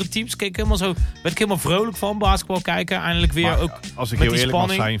alle andere teams werd ik helemaal vrolijk van basketbal kijken. Eindelijk weer Maar ook. als ik met heel die eerlijk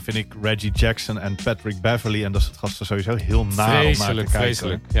mag spanning. zijn, vind ik Reggie Jackson en Patrick Beverly en dat soort gasten sowieso heel naar om naar te Vreselijk, kijken.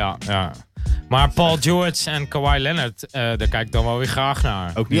 vreselijk. Ja. Maar Paul George en Kawhi Leonard, daar kijk ik dan wel weer graag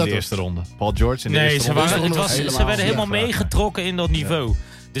naar. Ook niet Ja, in de toch? eerste ronde. Paul George in de Nee, eerste ze, ronde. waren, ronde het was, was ze werden helemaal graag. meegetrokken in dat niveau.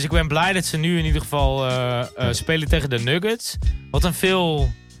 Dus ik ben blij dat ze nu in ieder geval spelen tegen de Nuggets. Wat een veel...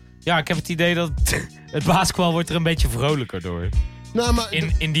 Ja, ik heb het idee dat het basketbal wordt er een beetje vrolijker door. Nou, maar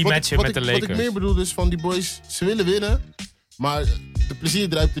In die wat matchen ik- met de Wat ik Lakers. meer bedoel is van die boys, ze willen winnen. Maar de plezier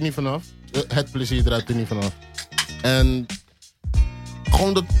druipt er niet vanaf. Het plezier druipt er niet vanaf. En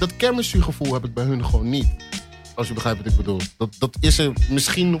gewoon dat chemistry gevoel heb ik bij hun gewoon niet. Als je begrijpt wat ik bedoel. Dat is er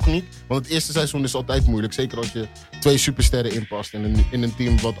misschien nog niet. Want het eerste seizoen is altijd moeilijk. Zeker als je 2 supersterren inpast in een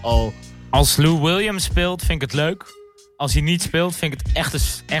team wat al... Als Lou Williams speelt, vind ik het leuk. Als hij niet speelt, vind ik het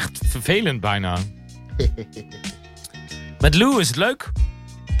echt vervelend bijna. Met Lou is het leuk.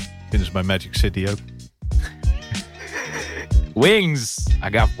 Vinden ze bij Magic City ook. Wings.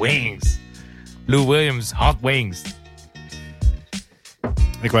 I got wings. Lou Williams, hot wings.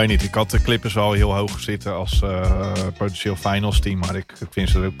 Ik weet niet, ik had de Clippers wel heel hoog zitten als potentieel finals team. Maar ik vind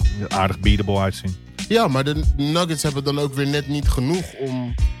ze er ook aardig beatable uitzien. Ja, maar de Nuggets hebben dan ook weer net niet genoeg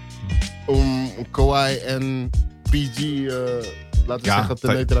om Kawhi en PG, laten we zeggen, te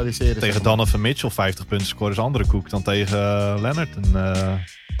neutraliseren. Tegen Donovan Mitchell 50 punten scoren is andere koek dan tegen Leonard.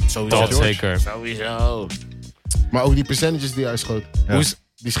 Sowieso. Dat zeker. Sowieso. Maar ook die percentages die hij schoot,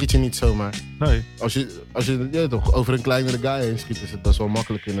 die schiet je niet zomaar. Nee. Als je toch over een kleinere guy heen schiet, is het best wel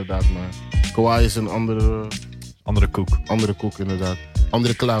makkelijk inderdaad. Maar Kawhi is een Andere koek. Andere koek inderdaad.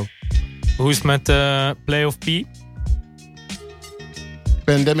 Andere klauw. Hoe is het met Playoff P?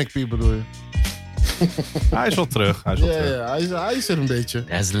 Pandemic P bedoel je? Hij is wel terug. Hij is er een beetje.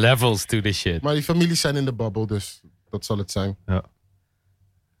 There's levels to this shit. Maar die families zijn in de bubble, dus dat zal het zijn. Ja.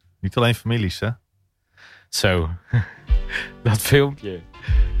 Niet alleen families, hè? Zo. Dat filmpje.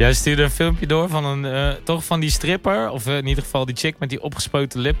 Jij stuurde een filmpje door van toch van die stripper. Of in ieder geval die chick met die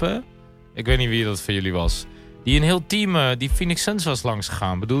opgespoten lippen. Ik weet niet wie dat voor jullie was. Die een heel team, die Phoenix Suns was langs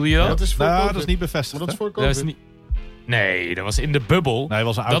gegaan. Bedoelde je dat? Dat is voor dat is niet bevestigd. Maar dat is voor Dat COVID. is niet... Nee, dat was in de bubbel. Nee,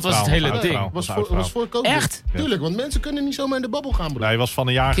 was een Dat was het hele ding. was voor COVID. Echt? Tuurlijk, want mensen kunnen niet zomaar in de babbel gaan, broer. Nee, hij was van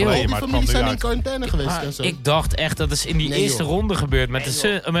een jaar Kill. geleden, Die maar het kwam families nu zijn in uit. quarantaine geweest en zo. Ik dacht echt, dat is in die Nee, eerste joh. ronde gebeurd. Met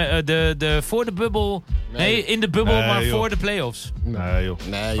de voor de bubbel. Nee, in de bubbel, Nee, maar joh. voor de playoffs. Nee, joh.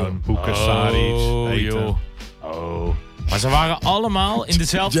 Nee, joh. Gewoon boeken, Saric, eten. joh. Oh. Maar ze waren allemaal in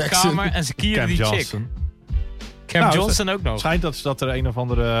dezelfde Jackson. kamer en ze kierden Cam die Johnson. chick. Cam Nou, Johnson ook nog. Het schijnt dat er een of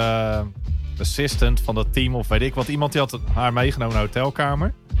andere assistant van dat team, of weet ik wat, iemand die had haar meegenomen naar de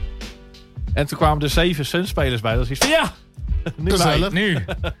hotelkamer. En toen kwamen er 7 Suns-spelers bij. Dat is iets van, ja, nu Gezellig. mij. Nu.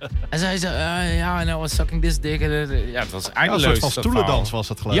 En zij zei, ja, I was sucking this dick. Ja, het was Ja, een eindeloos. soort van dat stoelendans verhaal. was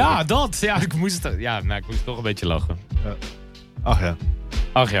het geloof ik. Ja, dat. Ja, ik moest toch een beetje lachen. Ach ja.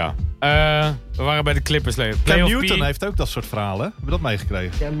 Ach ja. We waren bij de Clippers. Cam Playoff Newton P. heeft ook dat soort verhalen. Hebben we dat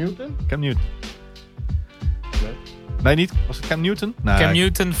meegekregen? Cam Newton? Cam Newton. Nee, niet. Was het Cam Newton? Nee. Cam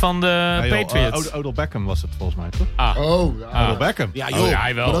Newton van de Nee, joh, Patriots. Odell Beckham was het volgens mij, toch? Oh, ja. Ah. Odell Beckham. Ja, Oh, joh. ja,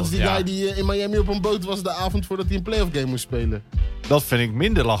 hij wel. Maar dat is die Ja. guy die in Miami op een boot was de avond voordat hij een playoff game moest spelen. Dat vind ik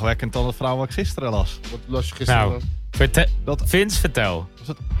minder lachwekkend dan het verhaal wat ik gisteren las. Wat las je gisteren? Nou, Dat, Vince, vertel. was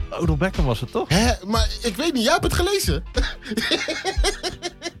het, Odell Beckham was het toch? Hè? Maar ik weet niet, jij hebt het gelezen.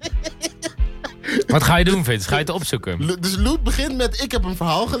 Wat ga je doen, Vince? Ga je het opzoeken? Dus Loot begint met, ik heb een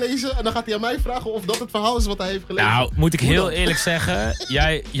verhaal gelezen. En dan gaat hij aan mij vragen of dat het verhaal is wat hij heeft gelezen. Nou, moet ik Hoe heel dan? eerlijk zeggen.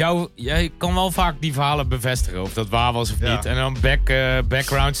 Jij kan wel vaak die verhalen bevestigen. Of dat waar was of Ja. niet. En dan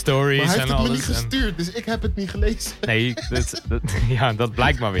background stories Maar hij heeft en het me alles. niet gestuurd, dus ik heb het niet gelezen. Nee, dat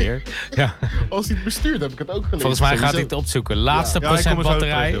blijkt maar weer. Ja. Als hij het bestuurt, heb ik het ook gelezen. Volgens mij gaat hij Sowieso. het opzoeken. Laatste Ja, ik kom procent er zo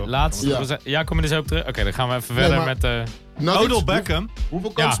batterij. terug, joh. Laatste Ja. procent. Ja, kom je er zo op terug? Oké, dan gaan we even verder maar- met... Nuggets, Odell Beckham.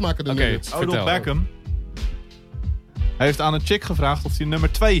 Hoeveel kans Ja, maken de oké. Nuggets? Vertel. Odell Beckham heeft aan een chick gevraagd of hij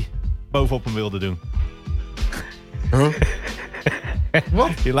nummer 2 bovenop hem wilde doen. Huh? Wat?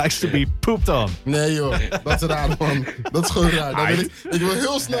 He likes to be pooped on. Nee joh, dat is raar man. Dat is gewoon raar. Dan wil ik wil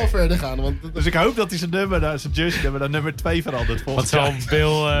heel snel verder gaan. Want Dus ik hoop dat hij zijn jersey nummer naar nummer 2 verandert. Wat Volgens zal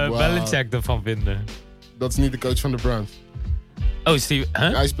Bill Wow. Belichick ervan vinden? dat is niet de coach van de Browns. Oh, Steve...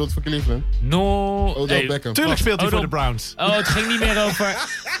 Huh? Hij speelt voor Cleveland. No... Odell Hey, Beckham. Tuurlijk speelt hij voor Odell- de Browns. Oh, het ging niet meer over...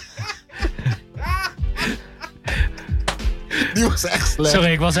 Die was echt slecht.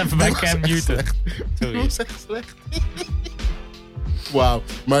 Sorry, ik was even bij Die was Cam echt Newton. slecht. Die Sorry. was echt slecht. Wauw.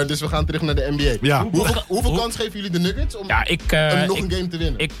 Maar dus we gaan terug naar de NBA. Ja. Hoeveel kans geven jullie de Nuggets om, Ja, om nog een game te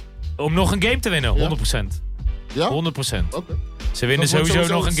winnen? om nog een game te winnen, 100%. ja? 100%. Oké. Ze winnen Dat wordt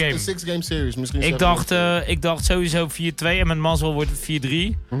sowieso nog een Een game. 6-game series. Misschien Ik dacht sowieso 4-2 en met mazzel wordt het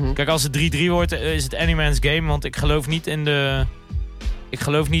 4-3. Mhm. Kijk, als het 3-3 wordt, is het anyman's game. Want ik geloof niet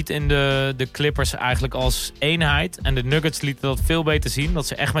in de Clippers eigenlijk als eenheid. En de Nuggets lieten dat veel beter zien. Dat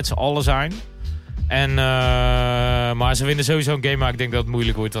ze echt met z'n allen zijn. En, maar ze winnen sowieso een game. Maar ik denk dat het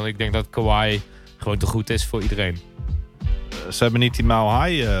moeilijk wordt. Want ik denk dat Kawhi gewoon te goed is voor iedereen. Ze hebben niet die Mile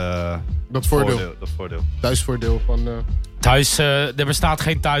High Dat voordeel. Dat voordeel. Thuisvoordeel van... Thuis, er bestaat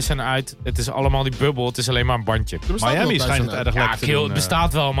geen thuis en uit. Het is allemaal die bubbel. Het is alleen maar een bandje. Er bestaat wel Miami thuis schijnt het en erg Ja, lekker te kill, doen. het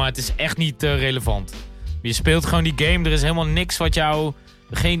bestaat wel, maar het is echt niet relevant. Je speelt gewoon die game. Er is helemaal niks wat jou...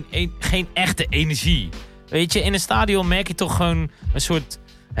 Geen echte energie. Weet je, in een stadion merk je toch gewoon een soort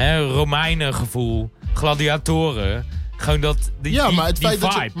Romeinen gevoel. Gladiatoren. Gewoon dat... Die, maar het, die feit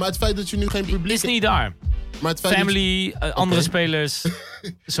dat je, vibe. maar het feit dat je nu geen publiek Is niet daar. Maar het feit dat je- Family, andere spelers.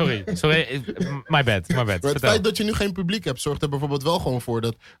 Sorry. My bad. Maar het Vertel. feit dat je nu geen publiek hebt, zorgt er bijvoorbeeld wel gewoon voor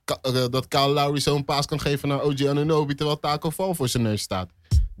dat Kyle Lowry zo'n paas kan geven naar OG Anunoby terwijl Taco Fall voor zijn neus staat.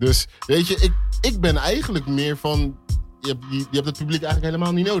 Dus weet je, ik ben eigenlijk meer van, je hebt het publiek eigenlijk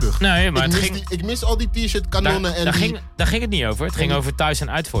helemaal niet nodig. Nee, maar Ik mis al die t-shirt kanonnen en die... daar ging het niet over. Het ging over thuis- en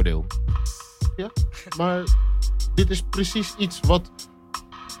uitvoordeel. Ja, maar dit is precies iets wat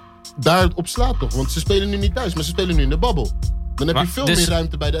daarop slaat toch? Want ze spelen nu niet thuis, maar ze spelen nu in de babbel. Dan heb je veel dus- meer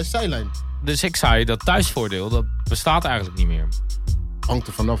ruimte bij de zijlijn. Dus ik zei dat thuisvoordeel, dat bestaat eigenlijk niet meer. Hangt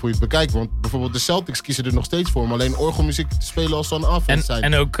er vanaf hoe je het bekijkt. Want bijvoorbeeld de Celtics kiezen er nog steeds voor om alleen orgelmuziek te spelen als ze aan offense zijn.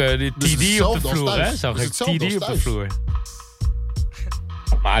 En ook de Dus TD op hetzelfde de als vloer, thuis. hè? Zag Dus ik hetzelfde TD als op de thuis. vloer.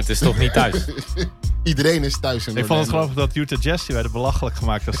 Maar het is toch niet thuis? Iedereen is thuis. Ik vond het grappig dat Utah Jazz die werden belachelijk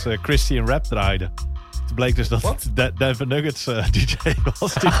gemaakt als Christian Rap draaide. Toen bleek dus dat het Denver Nuggets DJ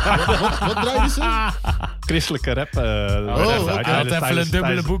was. Die Wat draaiden ze? christelijke rap. oké. Hij had even een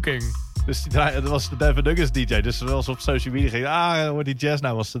dubbele boeking. Dus dat was de Denver Nuggets DJ. Dus zoals op social media ging, hoor die jazz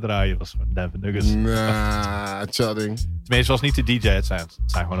nou was te draaien. Was gewoon Denver Nuggets. Nah, chadding. Tenminste, het was niet de DJ. Het zijn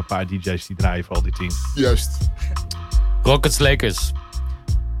gewoon een paar DJ's die draaien voor al die teams. Juist. Rockets Lakers.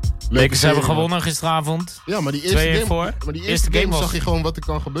 Lakers serie, hebben man. gewonnen gisteravond. Ja, maar die 2-1 eerste voor. game, maar die Eerste eerste game game was- zag je gewoon wat er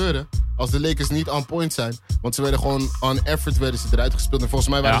kan gebeuren als de Lakers niet on point zijn. Want ze werden gewoon on effort werden ze eruit gespeeld. En volgens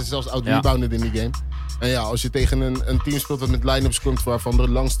mij waren Ja. ze zelfs out-rebounded in die game. En ja, als je tegen een team speelt dat met line-ups komt waarvan de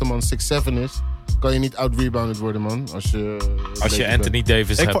langste man 6'7 is, kan je niet out-rebounded worden, man. Als je Anthony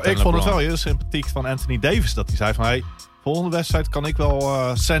Davis hebt en Ik vond het LeBron. wel heel sympathiek van Anthony Davis. Dat hij zei van, hey, volgende wedstrijd kan ik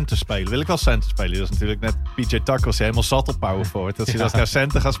wel center spelen. Wil ik wel center spelen. Dat is natuurlijk net PJ Tucker was helemaal zat op power forward. Dat hij dat naar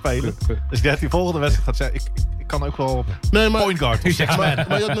center gaat spelen. Dus ik denk dat die volgende wedstrijd gaat zeggen, ik kan ook wel Nee, maar, point guard. Of Ja,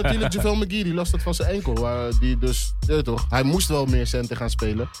 maar je had natuurlijk JaVale McGee, die last had van zijn enkel. Die dus, je weet toch, hij moest wel meer center gaan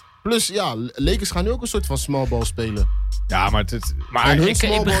spelen. Plus, ja, Lakers gaan nu ook een soort van small ball spelen. Ja, maar Maar En hun ik small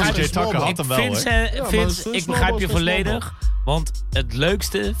ball begrijp, is geen small ball. had hem wel, Vince, Ja, Vince, maar ik small begrijp ball je is geen volledig. Want het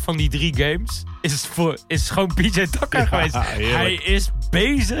leukste van die 3 games is gewoon PJ Tucker geweest. heerlijk. Hij is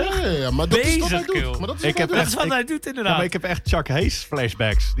bezig. Ja, maar dat is wat hij Bezig, doet. kill. Maar dat is Ik wat heb hij Dat doet. is wat hij doet Ja, inderdaad. maar ik heb echt Chuck Hayes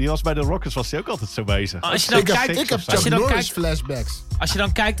flashbacks. Die was bij de Rockets was hij ook altijd zo bezig. Als je dan Ik heb kijkt, Chuck als je dan Norris kijkt, flashbacks. als je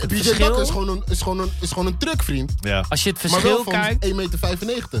dan kijkt het PJ Tucker verschil. is gewoon een truckvriend. Ja. Als je het Maar wel verschil van kijkt. 1,95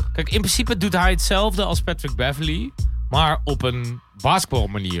 meter. Kijk, in principe doet hij hetzelfde als Patrick Beverley. Maar op een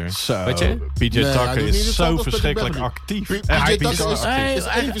basketbalmanier. Zo, Weet je? PJ Nee, hij Tucker doet niet is hetzelfde zo als Patrick verschrikkelijk Beverley. actief. PJ Echt Tucker bizar is- actief. Hij, is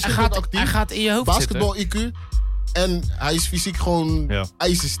één hij, verschillend actief. hij gaat in je hoofd zitten. Basketbal IQ. En hij is fysiek gewoon Ja.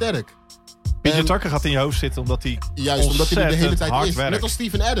 ijzersterk. PJ En- Tucker gaat in je hoofd zitten omdat hij Juist, omdat hij er de hele ontzettend tijd hard is. werkt. Net als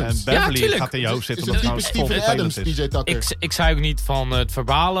Steven En Adams. Beverly tuurlijk. gaat in je hoofd Is zitten een omdat hij type gewoon Steven vervelend Adams, is. PJ Tucker. Ik zei ook niet van het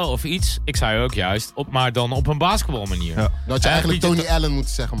verbalen of iets. Ik zei ook juist, maar dan op een basketbalmanier. Ja. Dan had je eigenlijk PJ Tony Allen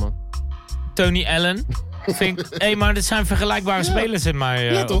moeten zeggen, man. Tony Allen. Vind ik, maar dit zijn vergelijkbare spelers in my,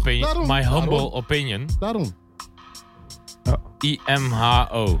 Ja, toch? opinion. Daarom. My humble Daarom. opinion. Daarom.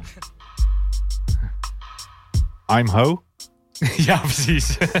 IMHO. I'm ho. Ja,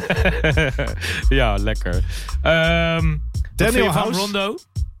 precies. Ja, lekker. Daniel Daniel House. Rondo.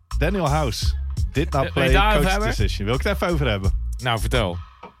 Daniel House did not Wil je play daarover coach hebben? decision. Wil ik het even over hebben. Nou, vertel.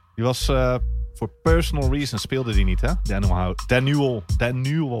 Die was voor personal reasons speelde die niet, hè? Daniel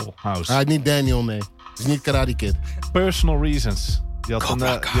House. Hij heet niet Daniel, nee. Het is niet Karate Kid. Personal reasons. Die had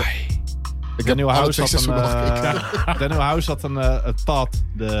Cobra Kai. Daniel alle House had twee seizoenen Daniel House had een tot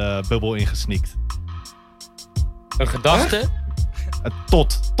de bubbel ingesneakt. Een gedachte? Een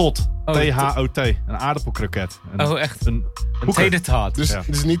tot. Oh, T-H-O-T. Een aardappelkroket. Oh, echt? Een Een hoeker. tweede taart. Dus, Ja.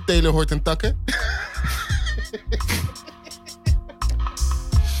 dus niet Taylor Hoort en Takken.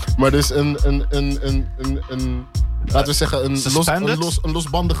 Maar dus een laten we zeggen, een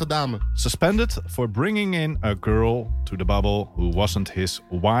losbandige dame. Suspended for bringing in a girl to the bubble who wasn't his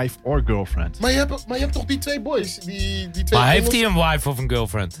wife or girlfriend. Maar je hebt toch die twee boys? Die twee Maar heeft Engels- hij een wife of een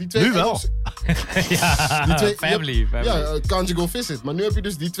girlfriend? die twee Nu wel. Engels- Ja, die twee- family. Ja, conjugal visit. Maar nu heb je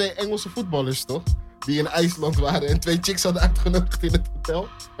dus die twee Engelse voetballers, toch? Die in IJsland waren en 2 chicks hadden uitgenodigd in het hotel.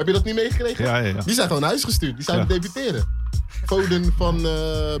 Heb je dat niet meegekregen? Ja. Die zijn gewoon naar huis gestuurd. Die zijn Ja. debuteren. Foden van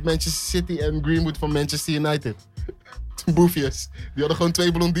Manchester City en Greenwood van Manchester United. Boefjes. Die hadden gewoon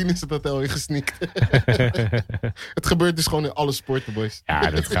 2 blondines het hotel ingesneakt. Het gebeurt dus gewoon in alle sporten, boys. Ja,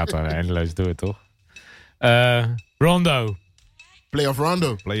 dat gaat dan eindeloos door, toch? Rondo. Playoff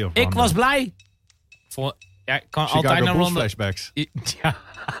Rondo. Playoff Ik Rondo. was blij. Ja, ik kan Chicago altijd naar Bulls Rondo. flashbacks. Ja.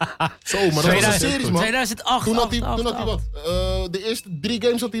 Zo, maar dat was een series, man. 2008. Toen had hij wat? De eerste 3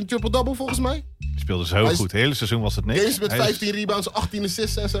 games had hij een triple-double, volgens mij. Die speelde zo Hij is- goed. Het hele seizoen was het niks. Games met Hij is- 15 rebounds, 18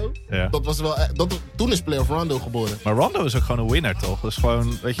 assists en zo. Ja. Dat was wel... Toen is Playoff Rondo geboren. Maar Rondo is ook gewoon een winner, toch? Dus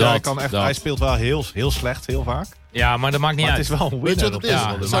gewoon, weet je, hij speelt wel heel slecht, heel vaak. Ja, maar dat maakt niet Maar uit. het is wel een Weet je winner. wat het is?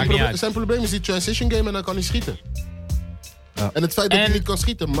 Ja, dat zijn, maakt niet uit. zijn probleem is die transition game en dan kan hij schieten. Ja. En het feit dat En- hij niet kan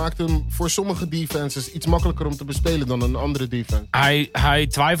schieten maakt hem voor sommige defenses iets makkelijker om te bespelen dan een andere defense. Hij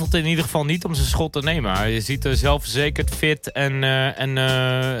twijfelt in ieder geval niet om zijn schot te nemen. Hij ziet er zelfverzekerd, fit en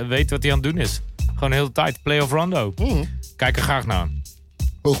weet wat hij aan het doen is. Gewoon de hele tijd. Playoff Rondo. Kijk er graag naar.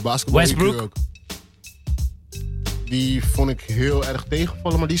 Hoog basketbal. Westbrook? IQ ook. Die vond ik heel erg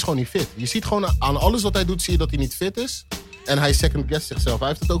tegenvallen, maar die is gewoon niet fit. Je ziet gewoon aan alles wat hij doet, zie je dat hij niet fit is. En hij second-guessed zichzelf. Hij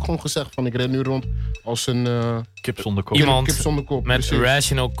heeft het ook gewoon gezegd van ik ren nu rond als een... Kip zonder kop. Iemand kip zonder kop. met precies.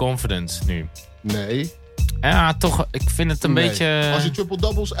 irrational confidence nu. Nee. Ja, toch. Ik vind het een Nee. beetje... Als je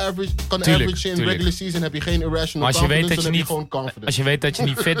triple-doubles kan Tuurlijk, average in tuurlijk. regular season, heb je geen irrational Maar als je weet confidence, dat dan je heb niet- je gewoon confidence. Als je weet dat je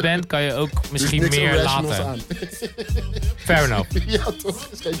niet fit bent, kan je ook misschien Dus niks meer irrationals laten. aan. Fair enough. Ja, toch?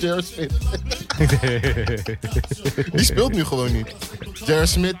 Is geen J.R. Smith. Die speelt nu gewoon niet. J.R.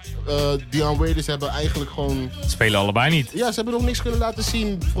 Smith, Dion Waiters hebben eigenlijk gewoon... Spelen allebei niet. Ja, ze hebben nog niks kunnen laten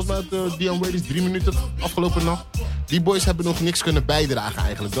zien. Volgens mij had Dion Waiters 3 minuten afgelopen nacht. Die boys hebben nog niks kunnen bijdragen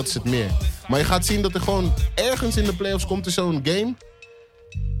eigenlijk. Dat is het meer. Maar je gaat zien dat er gewoon ergens in de playoffs komt er zo'n game.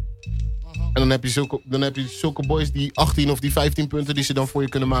 En dan heb je zulke boys die 18 of die 15 punten die ze dan voor je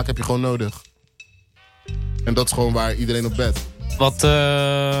kunnen maken, heb je gewoon nodig. En dat is gewoon waar iedereen op bet. Wat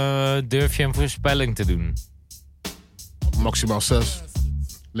durf je een voorspelling te doen? Maximaal 6.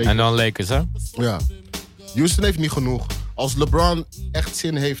 En dan Lakers, hè? Ja. Houston heeft niet genoeg. Als LeBron echt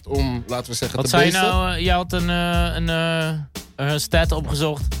zin heeft om, laten we zeggen, Wat te zei je beesten. nou? Je had een stat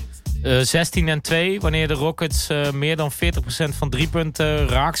opgezocht. 16-2, wanneer de Rockets meer dan 40% van 3 punten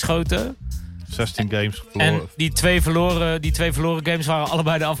raakschoten. 16 games verloren. En die twee verloren games waren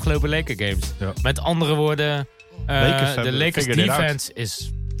allebei de afgelopen Lakers games. Ja. Met andere woorden, Lakers de hebben Lakers figured it defense is...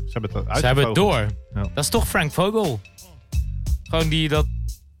 Ze hebben het Ze hebben het door. Ja. Dat is toch Frank Vogel? Gewoon die dat...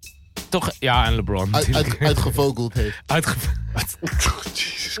 Toch... Ja, en LeBron natuurlijk. Uitgevogeld heeft.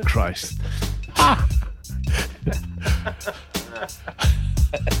 Jesus Christ.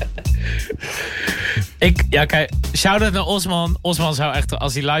 Ja, kijk, shout-out naar Osman. Osman zou echt,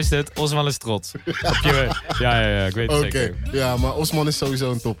 als hij luistert, Osman is trots. Op je, ja, ik weet het Oké, zeker. ja, maar Osman is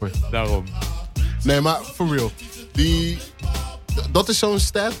sowieso een topper. Daarom. Nee, maar for real. Dat is zo'n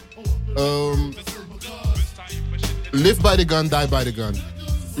stat. Live by the gun, die by the gun.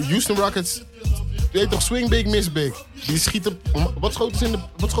 Houston Rockets, je weet toch, swing big, miss big. Die schieten, wat schoten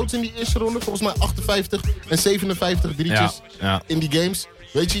ze in die eerste ronde? Volgens mij 58 en 57 drietjes Ja. in die games.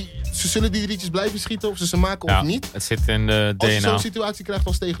 Weet je, ze zullen die drietjes blijven schieten of ze maken of niet. Het zit in de Als je DNA. zo'n situatie krijgt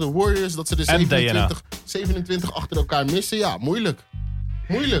als tegen de Warriors, dat ze de En 27 achter elkaar missen, ja, moeilijk.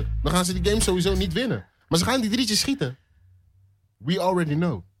 Moeilijk. Dan gaan ze die game sowieso niet winnen. Maar ze gaan die drietjes schieten. We already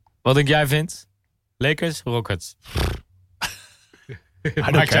know. Wat denk jij, Vince? Lakers, Rockets?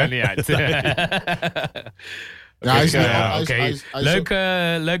 Maakt care. jou niet uit. Ja, hij is niet- ja, hij is- Oké, hij is- hij is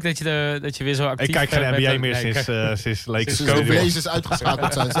leuk dat je weer zo actief Ik kijk geen bent. NBA meer Nee, sinds Lakers. Sinds de Blazers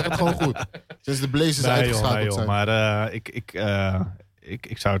uitgeschakeld zijn. Zeg het gewoon goed. Sinds de Blazers Nee, uitgeschakeld joh, zijn. maar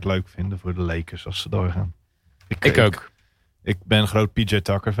ik zou het leuk vinden voor de Lakers als ze doorgaan. Ik ook. Ik ben een groot PJ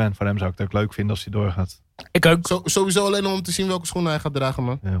Tucker fan. Voor hem zou ik het ook leuk vinden als hij doorgaat. Ik ook. Sowieso alleen om te zien welke schoenen hij gaat dragen,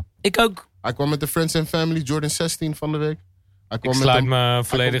 man. Ja. Ik ook. Hij kwam met de Friends and Family Jordan 16 van de week. Hij kwam Ik met sluit een- me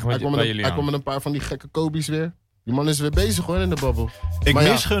volledig hij kwam bij met jullie Hij kwam aan. met een paar van die gekke Kobe's weer. Die man is weer bezig hoor in de bubble. Ik Maar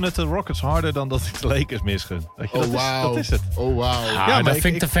ja. misgun het de Rockets harder dan dat ik de Lakers misgun. Weet je, Oh dat wauw. is het. Oh wauw. Ja, maar dat ik-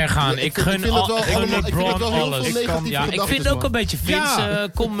 vind ik te ver gaan. Ja, Ik ik gun vind het wel LeBron ik vind het wel heel veel alles. negatieve Ja, ik gedachten, vind ook man. een beetje Vince. Ja.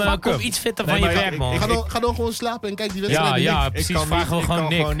 Kom iets fitter van Nee, je maar werk, ik- man. Ga dan gewoon slapen en kijk die wedstrijd. Ja, niet. precies. Vragen we ik gewoon kan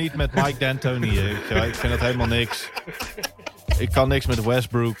Nick. gewoon niet met Mike D'Antoni. Ik vind dat helemaal niks. Ik kan niks met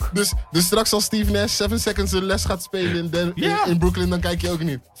Westbrook. Dus straks als Steve Nash 7 seconds een les gaat spelen in Brooklyn, dan kijk je ook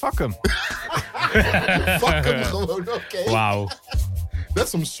niet. Fuck hem. Fuck hem gewoon, oké. Wauw. That's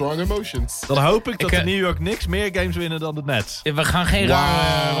some strong emotions. Dan hoop ik dat Ik, de New York Knicks meer games winnen dan de Nets. We gaan geen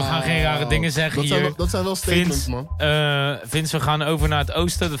rare dingen zeggen hier. Dat zijn wel statements, Vince, man. Vince, we gaan over naar het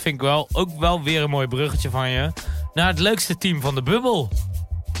oosten. Dat vind ik ook wel weer een mooi bruggetje van je. Naar het leukste team van de bubbel.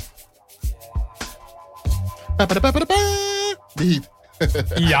 De Heat.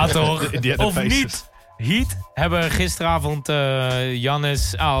 Ja, toch? Die Of Pacers. niet? Heat hebben gisteravond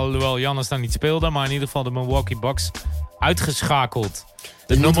Giannis, alhoewel Giannis dan niet speelde, maar in ieder geval de Milwaukee Bucks uitgeschakeld.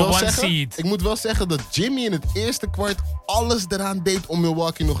 De number one seed. Ik moet wel zeggen dat Jimmy in het eerste kwart alles eraan deed om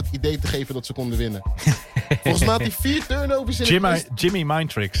Milwaukee nog het idee te geven dat ze konden winnen. Volgens mij had hij 4 turnovers in het eerste... Jimmy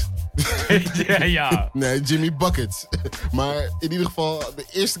Mindtricks. ja. Nee, Jimmy Buckets. Maar in ieder geval, de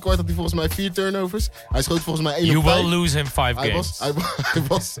eerste kwart had hij volgens mij 4 turnovers. Hij schoot volgens mij 1 You op will 5. lose in 5 games.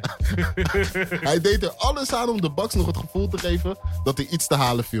 Hij deed er alles aan om de Bucks nog het gevoel te geven dat er iets te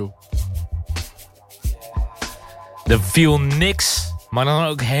halen viel. Er viel niks, maar dan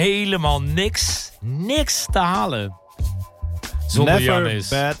ook helemaal niks te halen. Zonder Never Giannis.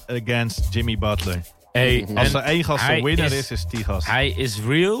 bet against Jimmy Butler. Hey, Als en er één gast hij een winnaar is die gast. Hij is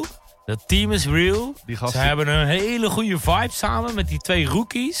real. Dat team is real. Die gast Ze die- hebben een hele goede vibe samen met die 2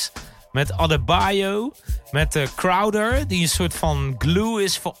 rookies. Met Adebayo. Met Crowder, die een soort van glue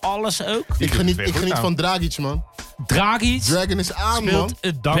is voor alles ook. Ik geniet van Dragic, man. Dragic Dragon is aan, man.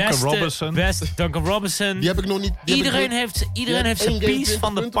 speelt het beste. Duncan Robinson. Die heb ik nog niet... Iedereen heeft zijn piece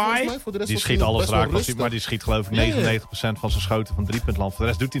van de pie. Die schiet alles raak, maar die schiet geloof ik 99% van zijn schoten van 3-puntland. Voor de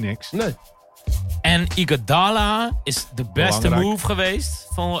rest doet hij niks. Nee. En Iguodala is de beste move geweest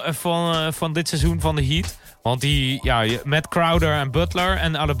van dit seizoen van de Heat. Want met Crowder en Butler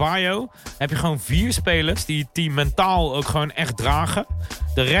en Adebayo heb je gewoon 4 spelers die het team mentaal ook gewoon echt dragen.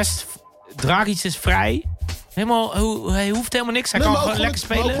 De rest, Dragic is vrij. Hij hoeft helemaal niks. Hij kan gewoon lekker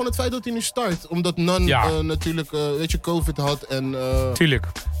spelen. Maar ook gewoon het feit dat hij nu start. Omdat Nunn natuurlijk COVID had. En, tuurlijk.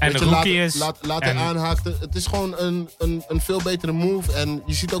 En de rookie is. Laat hij aanhaakte. Het is gewoon een veel betere move. En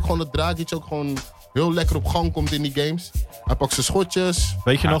je ziet ook gewoon dat Dragic ook gewoon heel lekker op gang komt in die games. Hij pakt zijn schotjes.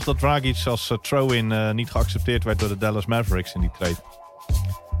 Weet je nog dat Dragic als throw-in niet geaccepteerd werd door de Dallas Mavericks in die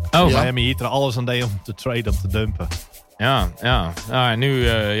trade? Miami Heat er alles aan deed om te traden, om te dumpen. Ja. Nu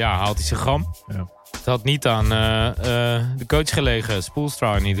haalt hij zijn gram. Ja. Het had niet aan de coach gelegen.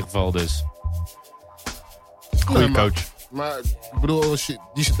 Spoelstra in ieder geval dus. Goeie coach. Maar ik bedoel,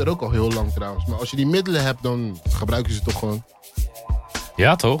 die zit er ook al heel lang trouwens. Maar als je die middelen hebt, dan gebruiken ze toch gewoon.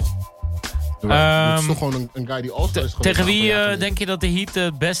 Ja, toch? Het is toch gewoon een guy die all-star is. Tegen wie denk je dat de Heat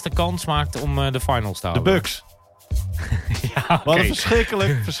de beste kans maakt om de finals te halen? De Bucks. Wat een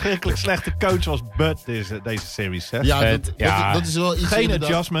verschrikkelijk slechte coach was Bud deze series. Hè? Dat is wel iets. Geen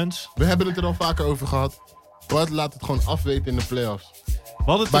adjustments. We hebben het er al vaker over gehad. Bud laat het gewoon afweten in de playoffs.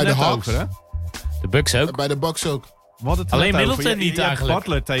 Wat het bij de Hawks over, hè? De Bucks ook. Bij de Bucks ook. Alleen Middleton niet je eigenlijk. Je hebt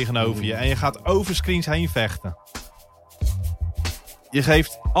Butler tegenover je en je gaat over screens heen vechten. Je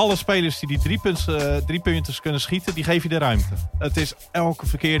geeft alle spelers die 3 punters kunnen schieten, die geef je de ruimte. Het is elke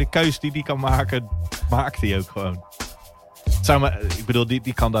verkeerde keus die kan maken, maakt hij ook gewoon. Ik bedoel,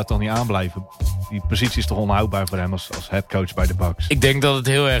 die kan daar toch niet aan blijven. Die positie is toch onhoudbaar voor hem als headcoach bij de Bucks. Ik denk dat het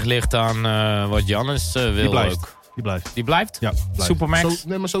heel erg ligt aan wat Giannis wil ook. Die blijft? Ja, blijft. Supermax?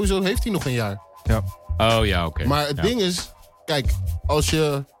 Maar sowieso heeft hij nog een jaar. Ja. Oh ja, oké. Maar het ding is, kijk, als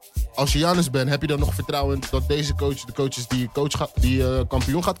je Giannis bent, heb je dan nog vertrouwen dat deze coach, de coaches die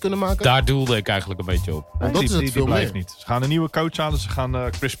kampioen gaat kunnen maken? Daar doelde ik eigenlijk een beetje op. Nee, dat is het veel blijft meer. Niet. Ze gaan een nieuwe coach halen, ze gaan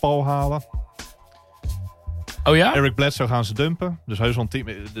Chris Paul halen. Oh ja? Eric Bledsoe gaan ze dumpen. Dus heus wel een team.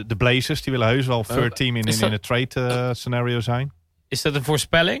 De Blazers die willen heus wel third team in het trade scenario zijn. Is dat een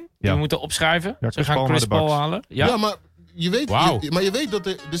voorspelling die we moeten opschrijven? Ja, ze gaan Chris Paul halen? Ja, maar je weet dat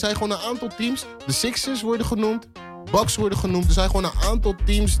er zijn gewoon een aantal teams. De Sixers worden genoemd. Bucks worden genoemd. Er zijn gewoon een aantal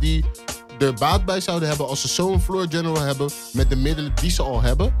teams die er baat bij zouden hebben als ze zo'n floor general hebben met de middelen die ze al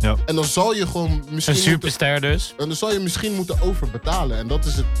hebben. Ja. En dan zal je gewoon misschien een superster dus. En dan zal je misschien moeten overbetalen. En dat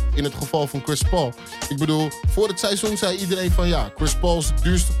is het in het geval van Chris Paul. Ik bedoel, voor het seizoen zei iedereen van Chris Paul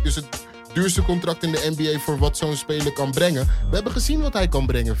is het duurste contract in de NBA voor wat zo'n speler kan brengen. We hebben gezien wat hij kan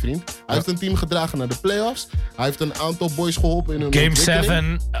brengen, vriend. Hij heeft een team gedragen naar de playoffs. Hij heeft een aantal boys geholpen in hun Game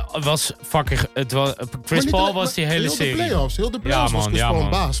 7 was fucking... Chris Paul was die hele serie. Heel de playoffs was Chris Paul een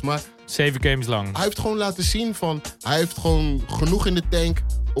baas. Maar 7 games lang. Hij heeft gewoon laten zien van... Hij heeft gewoon genoeg in de tank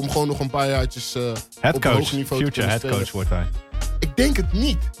om gewoon nog een paar jaartjes op een hoog niveau te kunnen spelen. Future headcoach wordt hij. Ik denk het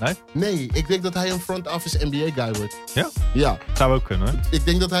niet. Nee? Ik denk dat hij een front office NBA guy wordt. Ja? Ja. Zou ook kunnen. Ik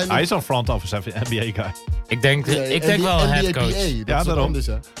denk dat hij is een front office NBA guy. Ik denk wel een headcoach. Ja, daarom. Anders,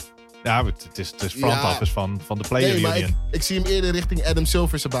 hè? Ja, het is front office van de player union. Ik zie hem eerder richting Adam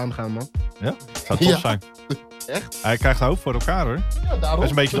Silver zijn baan gaan, man. Ja? Zou tof zijn. Echt? Hij krijgt de hoop voor elkaar, hoor. Ja, daarom. Hij is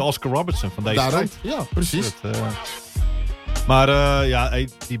een beetje de Oscar Robertson van deze tijd. Ja, precies. Maar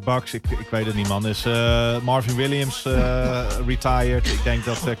die Bucks, ik weet het niet, man. Is Marvin Williams retired. Ik denk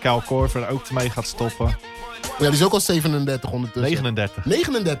dat Kyle Korver ook mee gaat stoppen. Ja, die is ook al 37 ondertussen.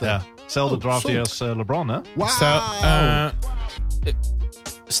 39? Ja, hetzelfde draft als LeBron, hè? Wow.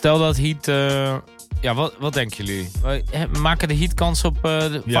 Stel dat Heat... wat denken jullie? Maken de Heat kans op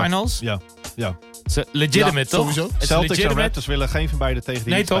de finals? Ja. Legitimate, toch? Sowieso. Celtics en Raptors willen geen van beide tegen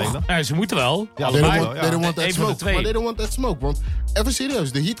de Heat spelen. Nee, toch? Ze moeten wel. Ja, allebei. They don't want that smoke. Maar they don't want that smoke. Want even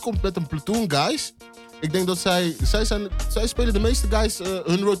serieus, de Heat komt met een platoon guys. Ik denk dat zij spelen de meeste guys.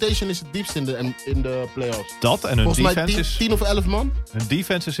 Hun rotation is het diepst in de playoffs. Dat en hun volgens defense mij 10 of 11 man. Hun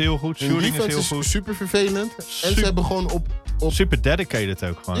defense is heel goed. Shooting is heel goed. Super vervelend. En ze hebben gewoon op super dedicated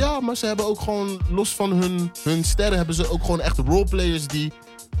ook gewoon. Ja, maar ze hebben ook gewoon, los van hun sterren, hebben ze ook gewoon echt roleplayers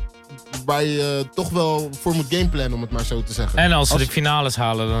waar je toch wel voor moet gameplannen, om het maar zo te zeggen. En als ze de finales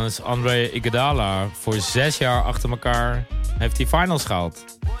halen, dan is Andre Iguodala voor 6 jaar achter elkaar heeft hij finals gehaald.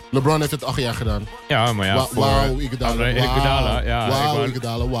 LeBron heeft het 8 jaar gedaan. Ja, maar ja. Wauw, Iguodala. Iguodala, ja. Wauw,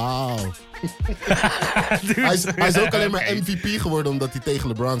 Iguodala, wauw. Hij is ook alleen maar MVP geworden omdat hij tegen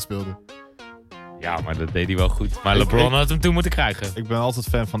LeBron speelde. Ja, maar dat deed hij wel goed. Maar LeBron had hem toen moeten krijgen. Ik ben altijd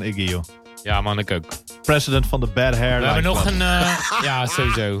fan van Iggy, joh. Ja, man, ik ook. President van de Bad Hair. We hebben nog een... ja,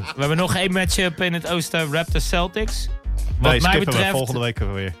 sowieso. We hebben nog 1 matchup in het oosten. Raptors Celtics. Wat mij betreft... we volgende week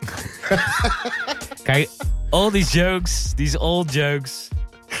weer. Kijk, all these jokes. These old jokes.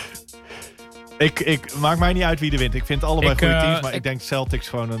 Ik maakt mij niet uit wie er wint. Ik vind allebei goede teams. Maar ik denk dat Celtics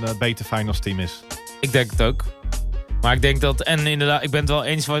gewoon een beter finals team is. Ik denk het ook. Maar ik denk dat... En inderdaad, ik ben het wel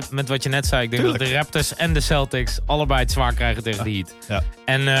eens met wat je net zei. Ik denk dat de Raptors en de Celtics allebei het zwaar krijgen tegen de Heat. Ja.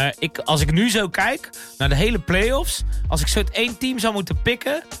 En als ik nu zo kijk naar de hele playoffs... Als ik zo 1 team zou moeten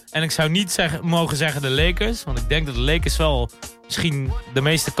pikken... En ik zou niet mogen zeggen de Lakers... Want ik denk dat de Lakers wel misschien de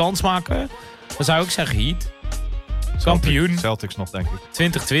meeste kans maken. Dan zou ik zeggen Heat. Kampioen. Celtics nog, denk ik.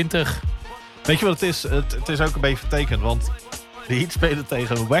 2020. Weet je wat het is? Het is ook een beetje vertekend. Want de Heat spelen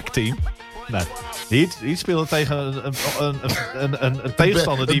tegen een wack team... Nee, de Heat spelen tegen een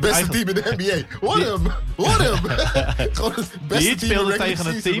tegenstander die... Het beste team in de NBA. Hoor hem! Gewoon het beste Heat speelde tegen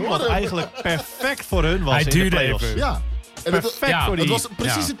een team wat eigenlijk perfect voor hun was in de playoffs. Even. Ja. En perfect voor die. Het was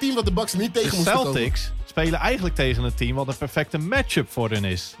precies het team wat de Bucks niet tegen moesten komen. De Celtics spelen eigenlijk tegen een team wat een perfecte matchup voor hun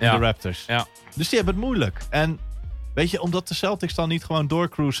is. De Raptors. Ja. Dus die hebben het moeilijk. En weet je, omdat de Celtics dan niet gewoon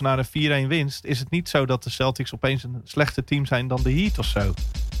doorcruisen naar een 4-1 winst... is het niet zo dat de Celtics opeens een slechter team zijn dan de Heat of zo.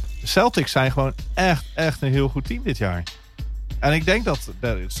 De Celtics zijn gewoon echt een heel goed team dit jaar. En ik denk dat...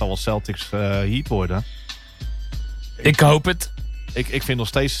 Het zal wel Celtics Heat worden. Ik hoop het. Ik vind nog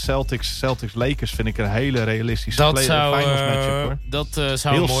steeds Celtics-Lakers vind ik een hele realistische finals matchup, hoor. Dat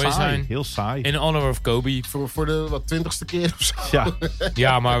zou heel mooi zijn. Heel saai. In honor of Kobe. Voor de 20ste keer of zo. Ja.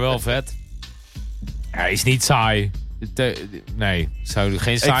 Ja, maar wel vet. Hij is niet saai. Nee, zou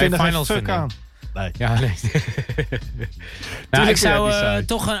geen saaie finals vinden. Aan. Nee. Ja, nee. Nou, ik zou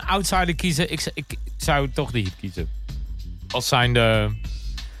toch een outsider kiezen. Ik zou toch de Heat kiezen. Als zijn de...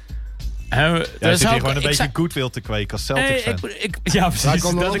 Jij zit hier gewoon een beetje goodwill te kweken als Celtics fan. Ja, precies. Hij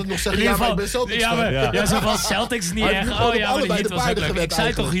kan altijd nog zeggen, ja, maar ik ben Celtics fan. Ja, zo van Celtics niet echt. Oh ja, maar de Heat was ook leuk. Ik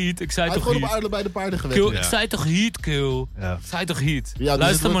zei toch Heat? Ik zei toch Heat? Hij heeft gewoon op allebei de paarden gewet. Ik zei toch Heat, kill. Ik zei toch Heat?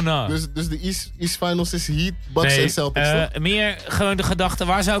 Luister maar na. Dus de East Finals is Heat, Bucks en Celtics, toch? Meer gewoon de gedachte,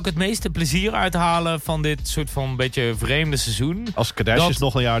 waar zou ik het meeste plezier uithalen van dit soort van beetje vreemde seizoen? Als de Kardashians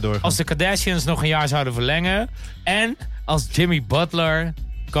nog een jaar doorgaan. Als de Kardashians nog een jaar zouden verlengen. En als Jimmy Butler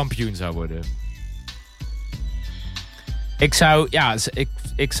kampioen zou worden. Ik zou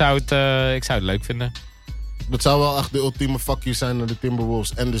het leuk vinden. Dat zou wel echt de ultieme fuck you zijn naar de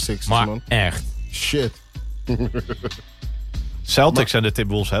Timberwolves en de Sixers, maar man. Echt. Shit. Celtics en de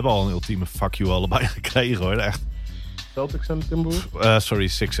Timberwolves hebben al een ultieme fuck you allebei gekregen, hoor. Echt. Celtics en de Timberwolves? Sorry,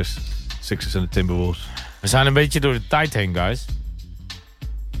 Sixers. Sixers en de Timberwolves. We zijn een beetje door de tijd heen, guys.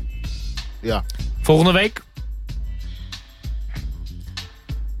 Ja. Volgende week.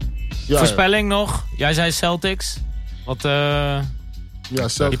 Ja, voorspelling nog. Jij zei Celtics. Wat,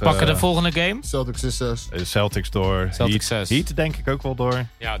 die pakken de volgende game. Celtics is 6. Celtics door. Celtics 6. Heat denk ik ook wel door.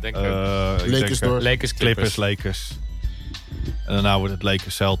 Ja, denk ik ook. Lakers door. Lakers, Clippers, Lakers. En daarna wordt het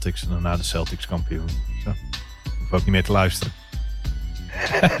Lakers Celtics. En daarna de Celtics kampioen. Zo. Hoef ook niet meer te luisteren.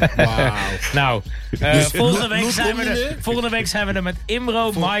 Wauw. Nou, volgende week zijn we er met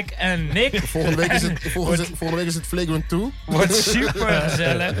Imro, Mike en Nick. Volgende week is het Flagrant 2. Wordt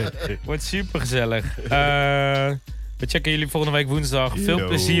super gezellig. We checken jullie volgende week woensdag. Veel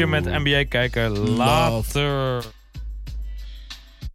plezier met NBA kijken. Later.